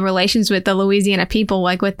rebuild relations with the Louisiana people,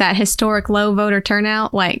 like with that historic low voter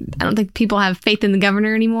turnout. Like, I don't think people have faith in the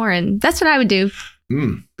governor anymore. And that's what I would do.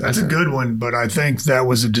 That's a good one. But I think that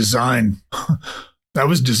was a design. That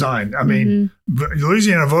was designed. I mean,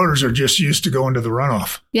 Louisiana voters are just used to going to the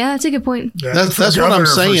runoff. Yeah, that's a good point. That's what I'm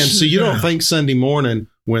saying. So you don't think Sunday morning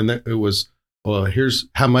when it was, well, here's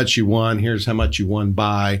how much you won. Here's how much you won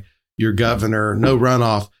by your governor. No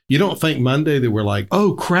runoff. You don't think Monday they were like,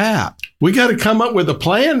 oh, crap, we got to come up with a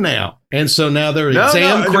plan now. And so now they're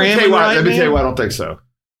exam cramming right now? Let me tell you why I don't think so.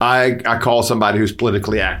 I called somebody who's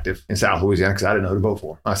politically active in South Louisiana because I didn't know who to vote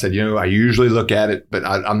for. I said, I usually look at it, but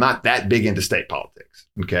I'm not that big into state politics.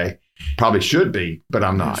 Okay. Probably should be, but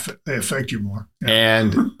I'm not. They affect you more. Yeah.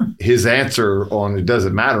 And his answer on it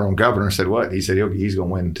doesn't matter on governor said what? He said he's going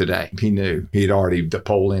to win today. He knew. He'd already, the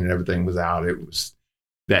polling and everything was out. It was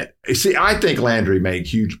that. See, I think Landry made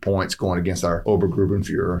huge points going against our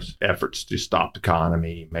Obergrubenführer's efforts to stop the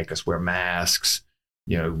economy, make us wear masks.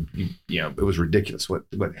 It was ridiculous what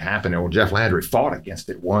happened. Well, Jeff Landry fought against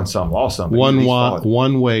it, won some, lost some.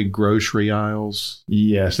 One-way grocery aisles.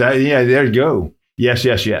 Yes. There you go. Yes.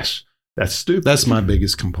 That's stupid. That's my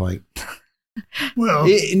biggest complaint. Well,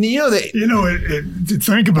 to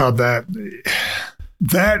think about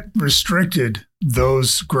that restricted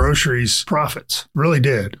those groceries' profits, really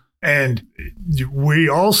did. And we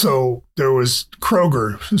also, there was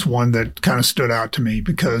Kroger is one that kind of stood out to me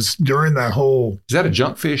because during that whole... Is that a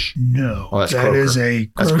junk fish? No, that's that Kroger. Is a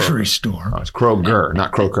grocery store. Oh, it's Kroger,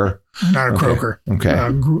 not Croker. Not a Kroger. Okay.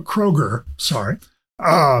 Kroger, sorry.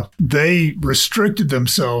 they restricted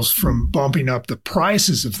themselves from bumping up the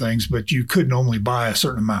prices of things, but you couldn't only buy a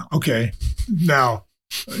certain amount. Okay. Now,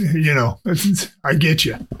 I get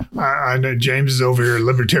you. I know James is over here,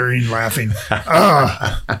 libertarian, laughing.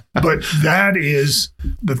 But that is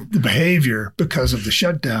the behavior because of the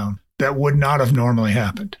shutdown that would not have normally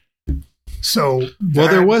happened. So,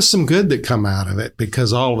 there was some good that come out of it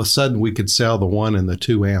because all of a sudden we could sell the 1 and the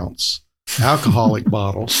 2 ounce alcoholic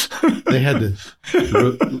bottles. They had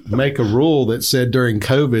to make a rule that said during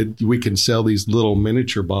COVID we can sell these little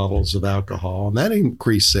miniature bottles of alcohol, and that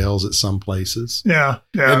increased sales at some places. Yeah.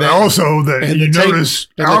 And also that you notice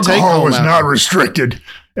alcohol was not restricted.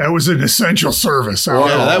 That was an essential service. Well,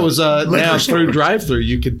 that was now through drive-through.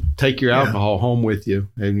 You could take your alcohol home with you,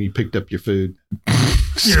 and you picked up your food.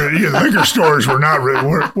 Your liquor stores were not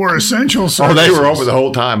were essential services. Oh, they were open the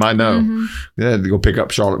whole time. I know. Mm-hmm. They had to go pick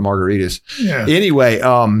up Charlotte margaritas. Yeah. Anyway,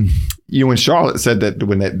 you and Charlotte said that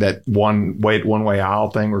when that one way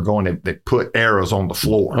aisle thing were going, they put arrows on the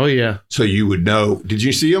floor. Oh yeah. So you would know. Did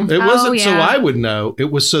you see them? It wasn't so I would know.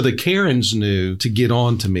 It was so the Karens knew to get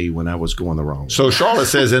on to me when I was going the wrong way. So Charlotte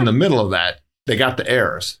says in the middle of that, they got the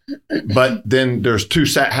arrows, but then there's 2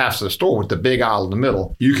 halves of the store with the big aisle in the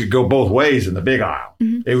middle. You could go both ways in the big aisle.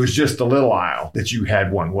 Mm-hmm. It was just the little aisle that you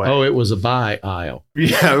had one way. Oh, it was a buy aisle.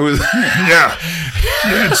 Yeah, it was. Yeah,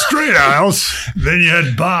 you had straight aisles, then you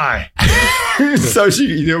had buy. So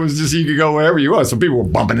it was just you could go wherever you want. So people were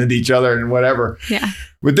bumping into each other and whatever. Yeah.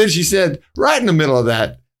 But then she said, right in the middle of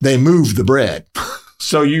that, they moved the bread.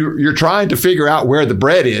 So you're trying to figure out where the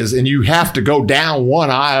bread is, and you have to go down one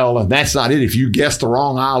aisle, and that's not it. If you guess the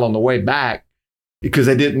wrong aisle on the way back, because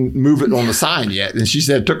they didn't move it on the sign yet. And she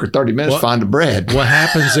said it took her 30 minutes to find the bread. What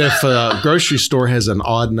happens if a grocery store has an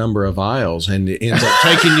odd number of aisles and it ends up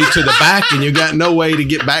taking you to the back and you got no way to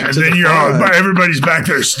get back to the front? Everybody's back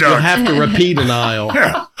there stuck. You'll have to repeat an aisle.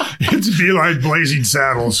 Yeah. It'd be like Blazing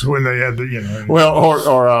Saddles when they had the, Well,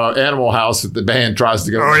 or Animal House if the band tries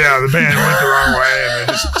to go. Oh, yeah. The band went the wrong way and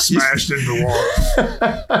they just smashed into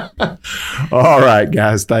the wall. All right,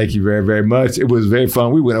 guys. Thank you very, very much. It was very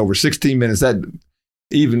fun. We went over 16 minutes. That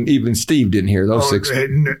even Steve didn't hear those 6.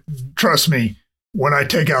 Trust me, when I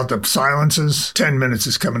take out the silences, 10 minutes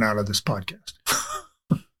is coming out of this podcast.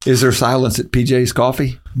 Is there silence at PJ's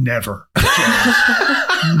Coffee? Never.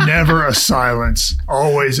 Never a silence.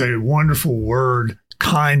 Always a wonderful word,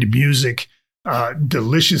 kind music,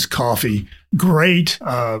 delicious coffee, great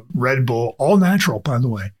Red Bull, all natural, by the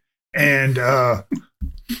way, and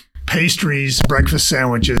pastries, breakfast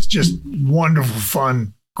sandwiches, just wonderful,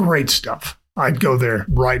 fun, great stuff. I'd go there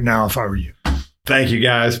right now if I were you. Thank you,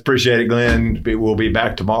 guys. Appreciate it, Glenn. We'll be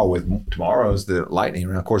back tomorrow tomorrow's the lightning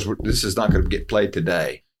round. Of course, this is not going to get played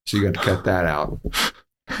today, so you got to cut that out.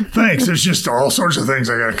 Thanks. There's just all sorts of things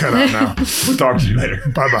I got to cut out now. We'll talk to you later.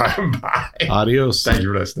 Bye-bye. Bye. Adios. Thank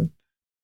you for listening.